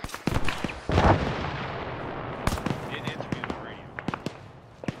 Didn't interview the radio.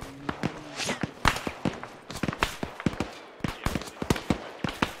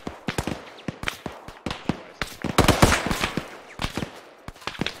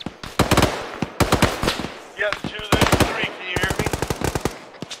 Yeah, 2, there's 3. Can you hear me?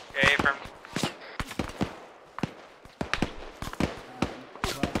 Yeah, from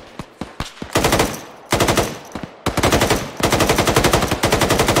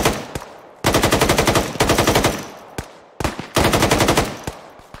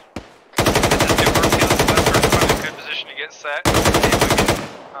set. See if we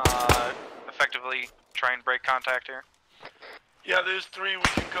can effectively try and break contact here. Yeah, there's 3 we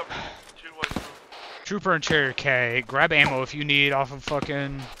can cover. 2 was moving. Trooper and Cherry K. Grab ammo if you need off of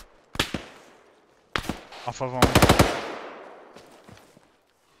fucking... off of them.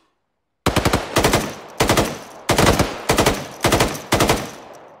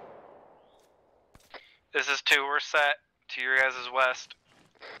 This is 2, we're set to your guys' west.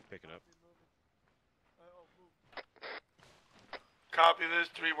 Pick it up. Copy, there's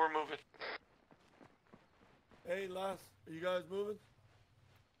 3, we're moving. Hey, Les, are you guys moving?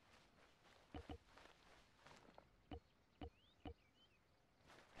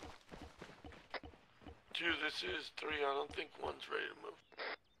 Two, this is 3, I don't think 1's ready to move.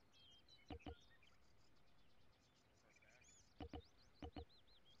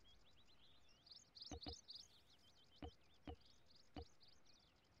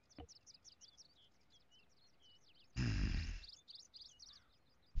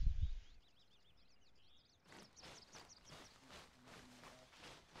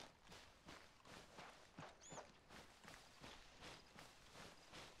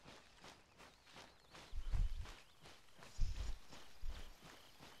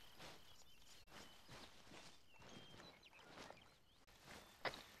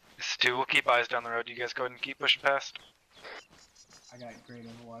 Stu, we'll keep eyes down the road. You guys go ahead and keep pushing past. I got great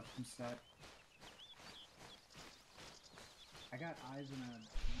overwatch set. I got eyes in a